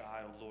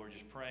child, Lord,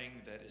 just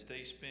praying that as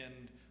they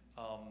spend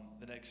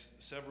the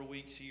next several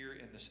weeks here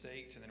in the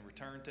States and then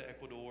return to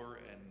Ecuador,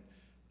 and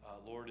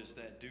Lord, as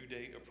that due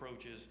date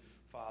approaches,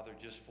 Father,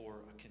 just for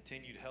a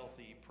continued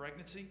healthy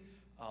pregnancy,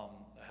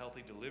 a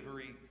healthy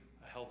delivery,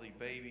 a healthy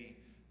baby,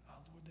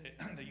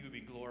 Lord, that you would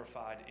be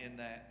glorified in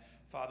that.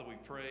 Father, we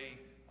pray,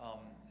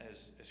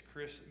 as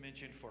Chris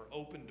mentioned, for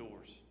open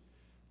doors.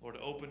 Lord,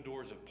 open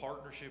doors of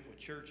partnership with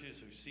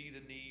churches who see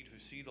the need, who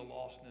see the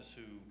lostness,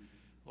 who,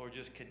 Lord,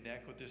 just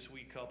connect with this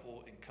sweet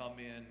couple and come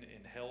in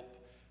and help.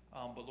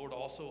 But Lord,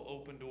 also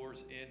open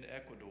doors in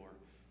Ecuador.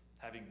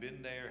 Having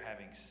been there,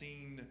 having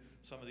seen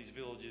some of these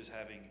villages,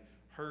 having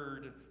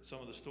heard some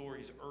of the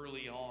stories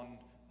early on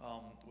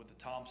with the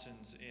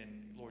Thompsons,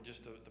 and Lord,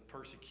 just the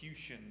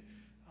persecution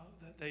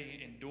that they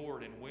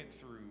endured and went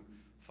through,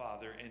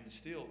 Father, and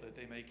still that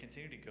they may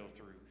continue to go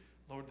through.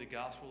 Lord, the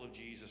gospel of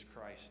Jesus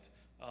Christ,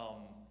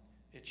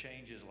 it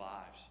changes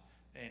lives.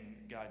 And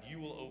God, you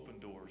will open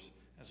doors.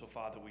 And so,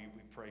 Father, we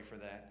pray for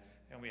that.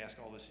 And we ask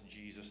all this in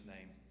Jesus'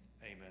 name.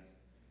 Amen.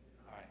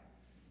 All right.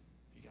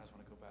 You guys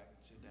want to go back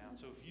and sit down?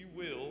 So if you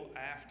will,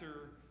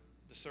 after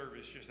the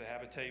service, just to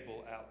have a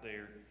table out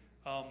there.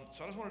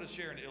 So I just wanted to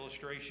share an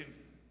illustration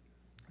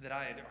that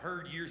I had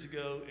heard years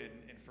ago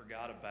and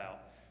forgot about.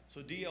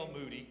 So D.L.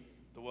 Moody,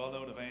 the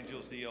well-known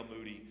evangelist D.L.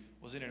 Moody,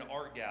 was in an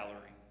art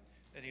gallery,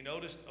 and he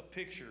noticed a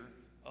picture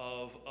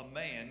of a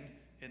man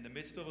in the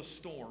midst of a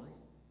storm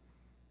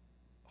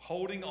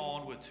holding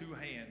on with two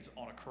hands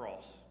on a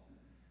cross.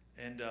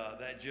 And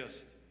that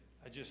just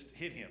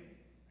hit him.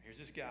 Here's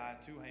this guy,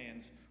 two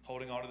hands,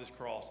 holding onto this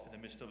cross in the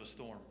midst of a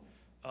storm.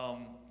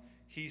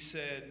 He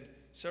said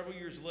several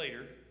years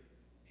later,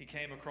 he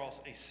came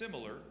across a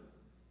similar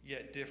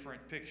yet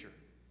different picture.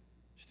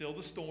 Still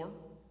the storm,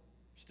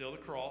 still the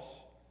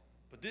cross,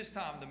 but this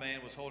time the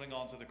man was holding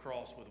onto the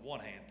cross with one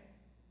hand.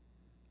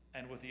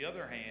 And with the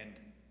other hand,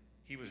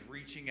 he was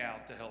reaching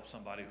out to help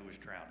somebody who was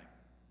drowning.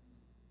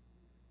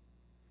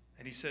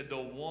 And he said,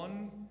 though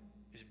one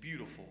is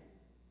beautiful,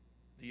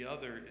 the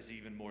other is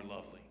even more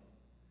lovely.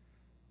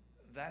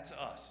 That's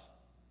us.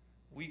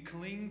 We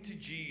cling to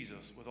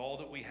Jesus with all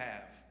that we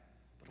have,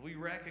 but we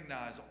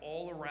recognize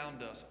all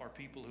around us are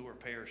people who are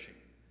perishing,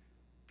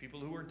 people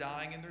who are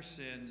dying in their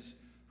sins,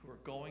 who are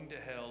going to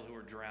hell, who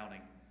are drowning.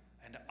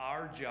 And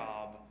our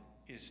job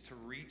is to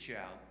reach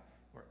out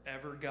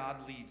wherever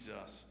God leads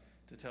us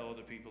to tell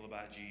other people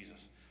about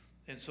Jesus.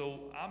 And so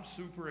I'm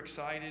super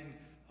excited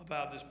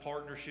about this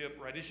partnership,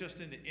 right? It's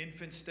just in the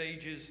infant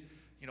stages.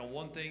 You know,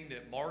 one thing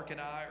that Mark and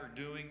I are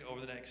doing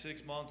over the next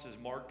 6 months is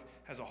Mark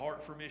has a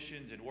heart for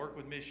missions and work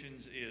with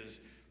missions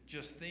is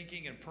just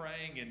thinking and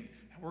praying. And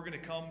we're going to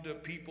come to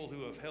people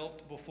who have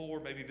helped before,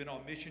 maybe been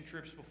on mission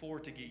trips before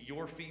to get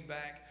your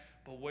feedback.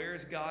 But where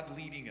is God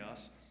leading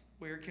us?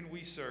 Where can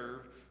we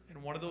serve?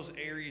 And one of those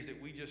areas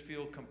that we just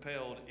feel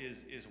compelled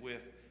is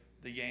with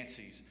the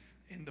Yanceys.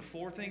 And the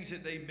four things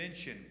that they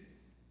mention,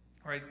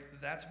 right,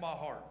 that's my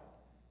heart.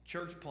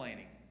 Church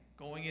planting,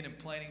 going in and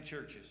planting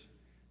churches.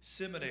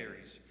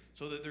 Seminaries,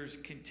 so that there's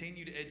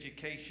continued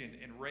education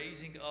and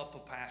raising up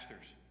of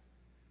pastors.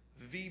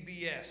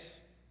 VBS.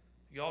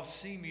 Y'all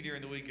see me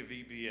during the week of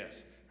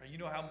VBS. You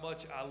know how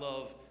much I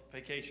love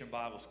Vacation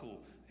Bible School.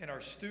 And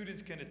our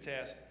students can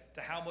attest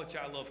to how much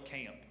I love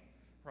camp,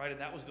 right? And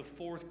that was the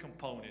fourth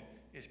component,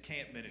 is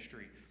camp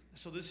ministry.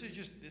 So this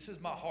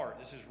is my heart.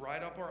 This is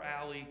right up our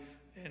alley.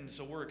 And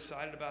so we're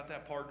excited about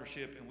that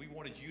partnership, and we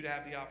wanted you to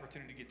have the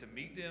opportunity to get to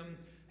meet them.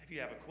 If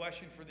you have a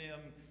question for them,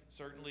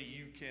 certainly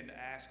you can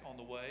ask on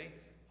the way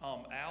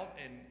out.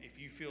 And if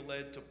you feel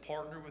led to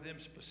partner with them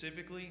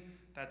specifically,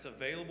 that's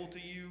available to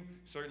you.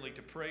 Certainly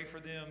to pray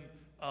for them,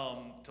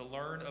 to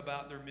learn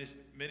about their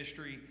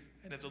ministry.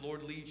 And if the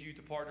Lord leads you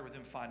to partner with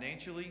them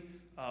financially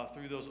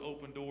through those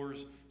open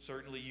doors,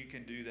 certainly you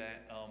can do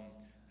that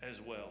as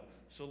well.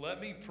 So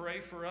let me pray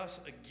for us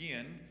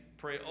again,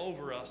 pray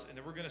over us, and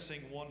then we're going to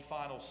sing one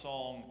final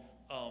song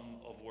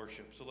of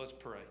worship. So let's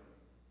pray.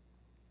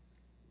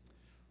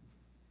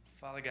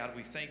 Father God,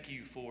 we thank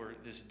you for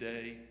this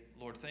day.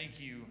 Lord, thank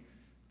you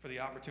for the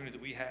opportunity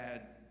that we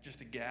had just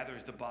to gather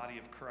as the body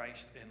of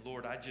Christ. And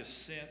Lord, I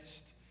just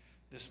sensed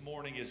this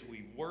morning as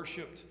we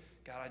worshiped,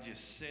 God, I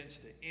just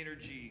sensed the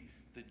energy,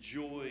 the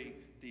joy,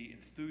 the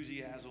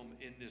enthusiasm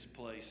in this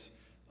place.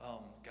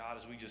 God,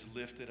 as we just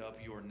lifted up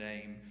your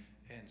name.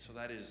 And so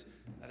that is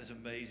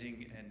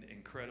amazing and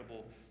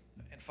incredible.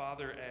 And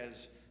Father,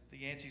 as the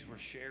Yanceys were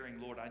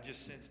sharing, Lord, I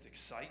just sensed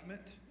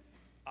excitement,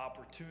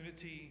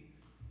 opportunity,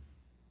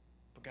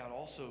 but God,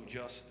 also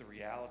just the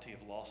reality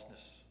of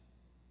lostness.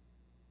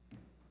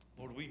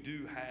 Lord, we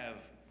do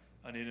have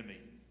an enemy.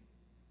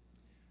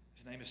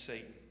 His name is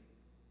Satan.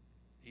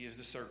 He is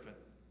the serpent.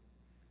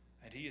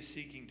 And he is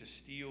seeking to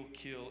steal,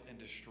 kill, and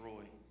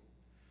destroy.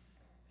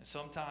 And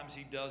sometimes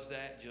he does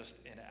that just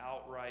in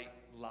outright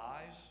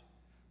lies.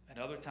 And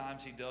other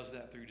times he does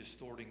that through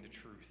distorting the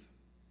truth.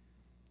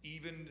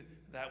 Even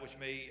that which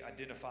may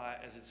identify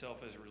as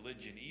itself as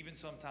religion, even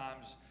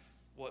sometimes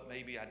what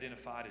may be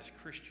identified as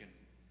Christian,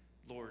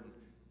 Lord,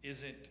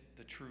 isn't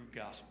the true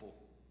gospel.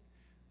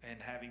 And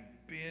having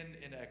been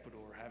in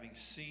Ecuador, having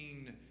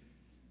seen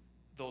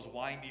those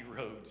windy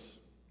roads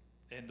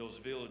and those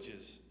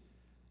villages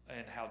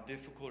and how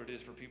difficult it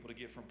is for people to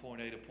get from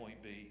point A to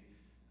point B,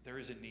 there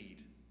is a need.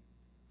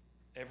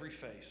 Every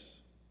face,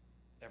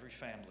 every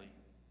family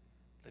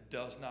that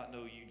does not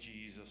know you,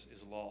 Jesus,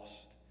 is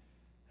lost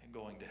and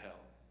going to hell.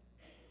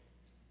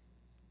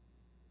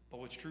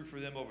 But what's true for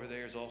them over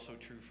there is also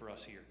true for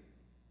us here.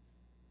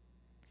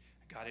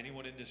 God,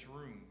 anyone in this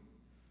room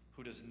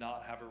who does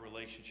not have a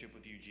relationship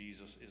with you,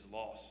 Jesus, is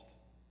lost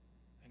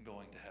and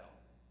going to hell.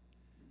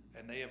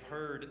 And they have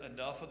heard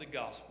enough of the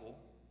gospel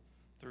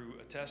through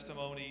a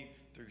testimony,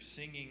 through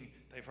singing.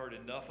 They've heard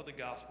enough of the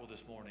gospel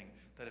this morning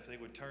that if they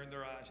would turn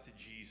their eyes to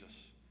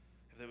Jesus,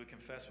 if they would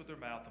confess with their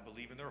mouth and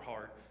believe in their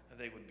heart, that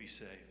they would be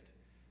saved.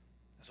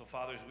 And so,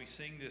 Father, as we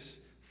sing this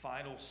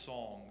final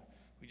song,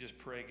 we just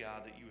pray,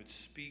 God, that you would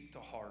speak to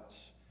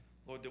hearts.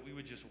 Lord, that we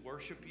would just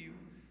worship you,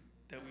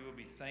 that we would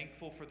be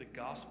thankful for the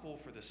gospel,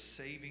 for the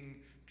saving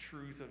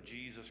truth of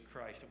Jesus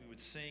Christ, that we would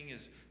sing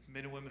as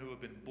men and women who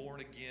have been born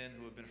again,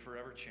 who have been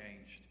forever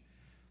changed,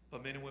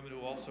 but men and women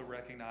who also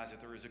recognize that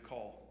there is a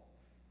call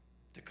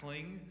to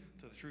cling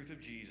to the truth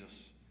of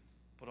Jesus,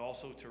 but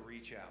also to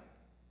reach out,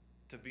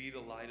 to be the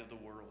light of the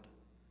world.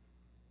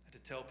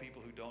 and to tell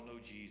people who don't know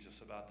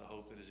Jesus about the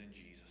hope that is in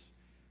Jesus.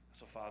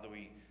 So, Father,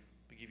 we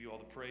give you all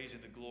the praise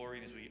and the glory.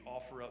 And as we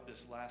offer up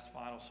this last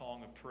final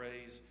song of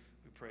praise,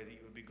 we pray that you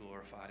would be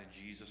glorified. In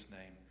Jesus'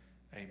 name,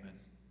 amen.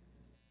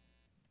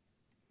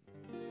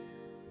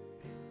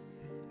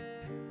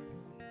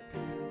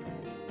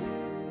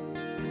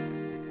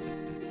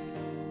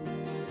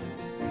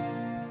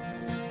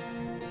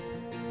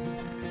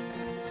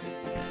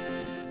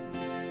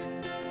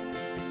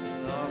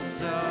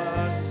 Lost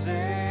are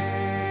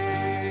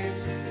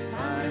saved,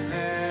 find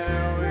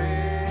their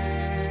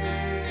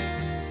way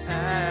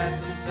at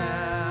the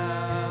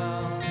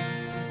sound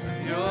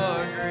of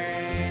your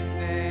great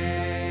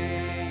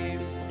name.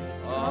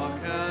 All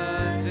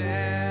condemned,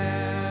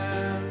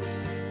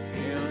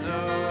 feel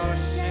no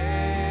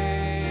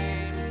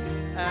shame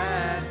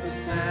at the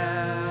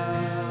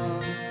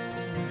sound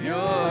of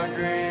your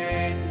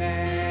great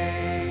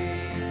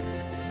name.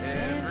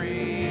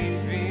 Every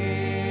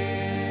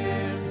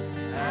fear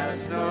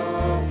has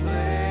no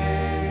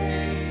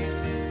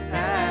place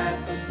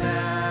at the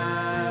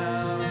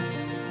sound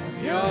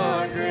of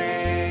your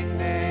great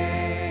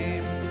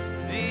name.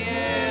 The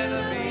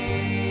enemy,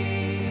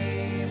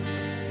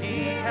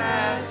 he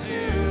has to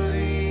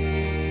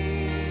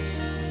leave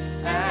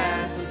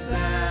at the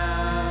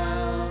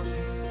sound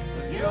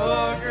of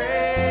your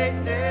great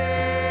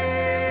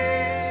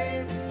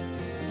name.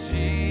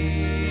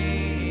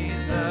 Jesus,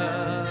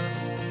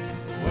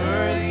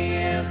 worthy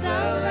is the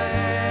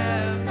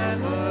Lamb that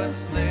was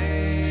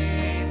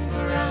slain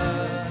for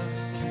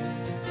us.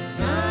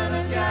 Son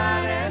of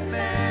God and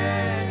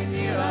man,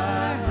 you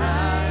are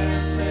high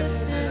and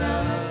lifted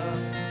up,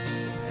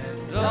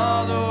 and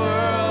all the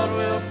world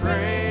will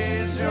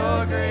praise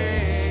your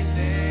great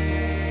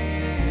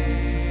name.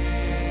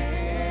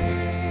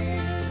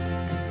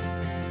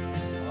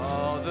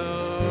 All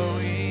the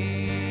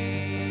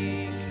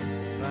weak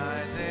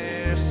find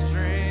their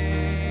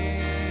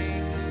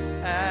strength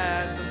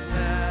at the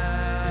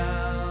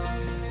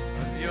sound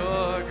of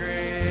your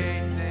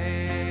great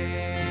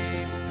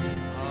name.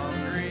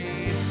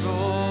 Hungry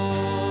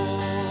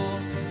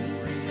souls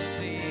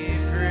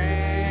receive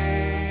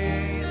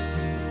grace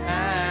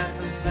at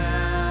the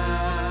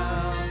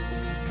sound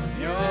of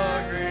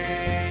your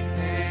great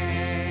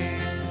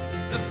name.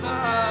 The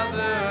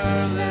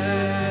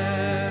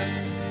fatherless,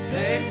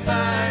 they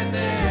find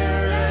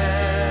their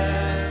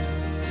rest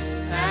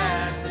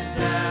at the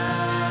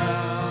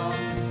sound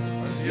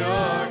of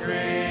your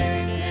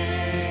great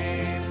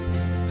name.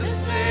 The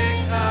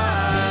sick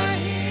are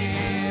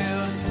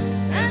healed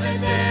and the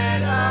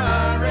dead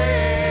are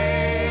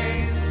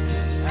raised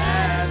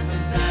at the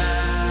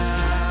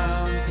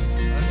sound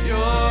of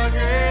your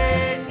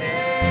great name.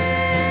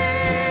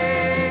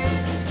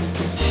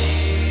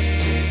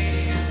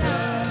 Jesus,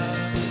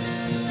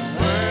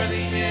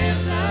 worthy is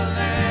the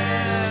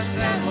Lamb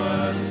that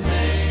was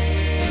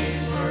slain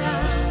for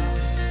us.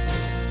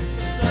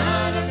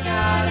 Son of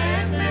God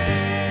and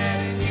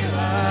man, you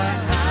are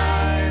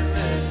high and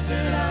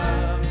lifted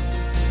up,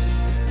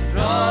 and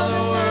all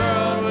the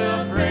world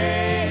will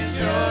praise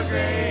your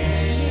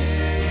great name.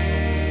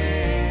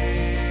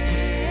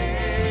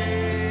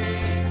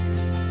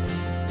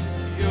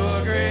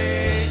 Your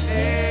great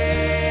name.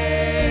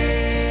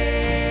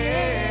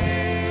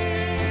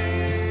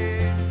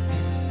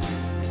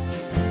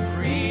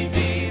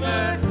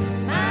 Redeemer,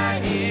 my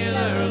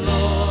healer,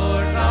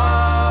 Lord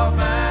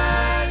Almighty,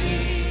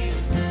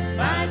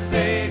 my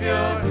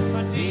Savior,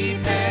 my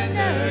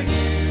defender,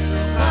 you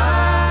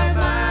are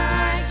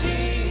my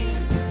King.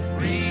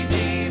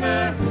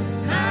 Redeemer,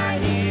 my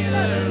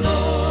healer,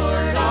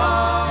 Lord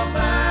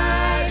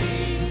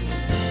Almighty,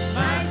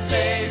 my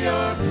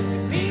Savior,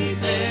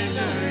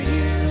 defender,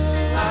 you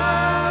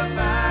are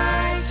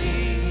my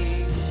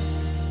King.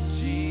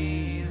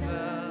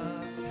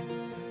 Jesus,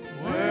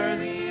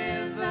 worthy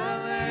is the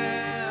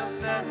Lamb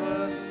that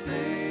was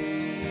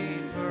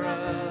slain for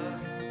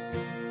us.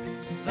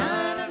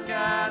 Son of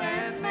God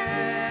and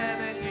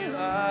man, and you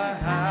are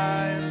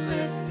high and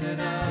lifted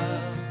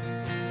up,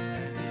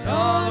 and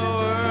all the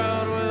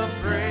world will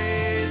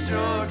praise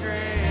your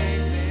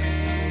great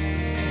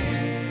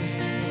name.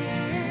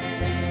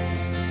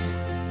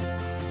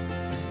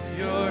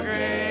 Your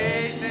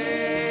great name.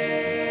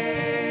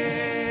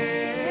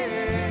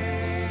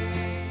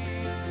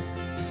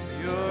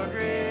 Your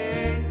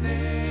great name.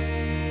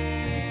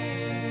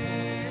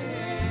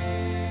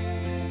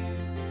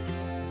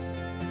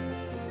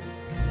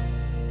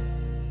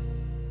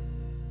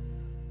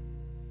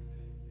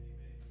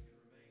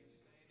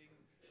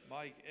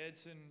 Mike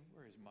Edson,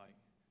 where is Mike?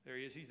 There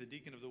he is. He's the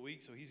deacon of the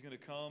week, so he's going to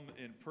come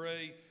and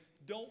pray.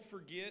 Don't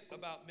forget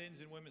about men's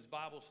and women's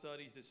Bible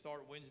studies that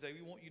start Wednesday.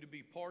 We want you to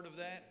be part of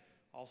that.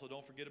 Also,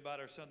 don't forget about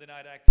our Sunday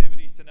night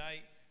activities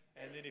tonight.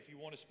 And then if you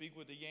want to speak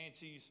with the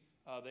Yanceys,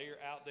 they are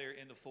out there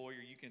in the foyer.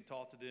 You can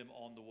talk to them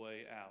on the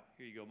way out.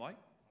 Here you go, Mike.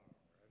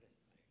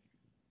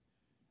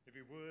 If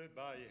you would,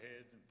 bow your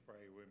heads and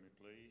pray with me,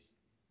 please.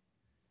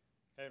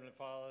 Heavenly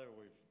Father,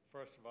 we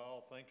first of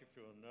all thank you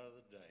for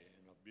another day,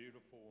 and a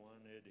beautiful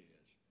one it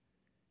is.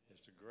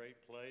 It's a great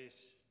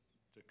place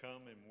to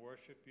come and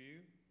worship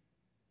you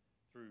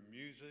through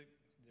music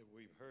that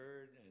we've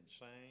heard and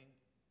sang.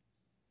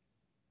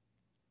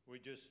 We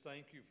just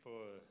thank you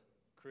for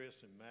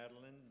Chris and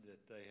Madeline,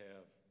 that they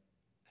have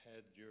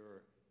had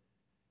your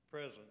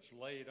presence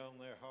laid on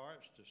their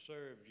hearts to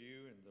serve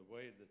you in the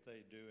way that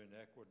they do in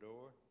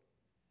Ecuador.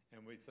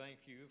 And we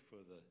thank you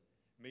for the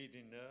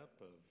meeting up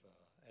of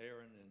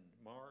Aaron and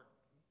Mark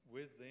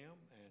with them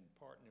and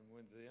partnering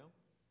with them.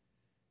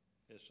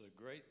 It's a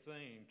great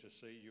thing to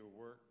see your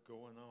work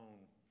going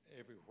on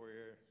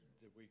everywhere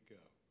that we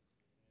go.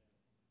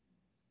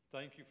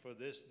 Thank you for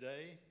this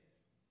day.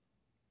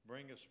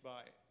 Bring us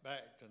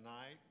back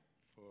tonight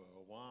for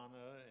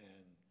Awana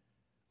and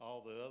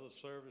all the other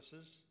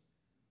services.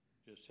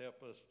 Just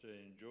help us to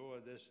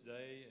enjoy this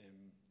day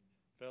and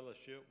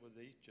fellowship with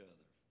each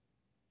other.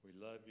 We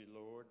love you,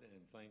 Lord,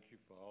 and thank you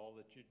for all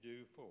that you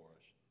do for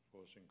us.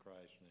 For us in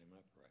Christ's name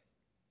I pray.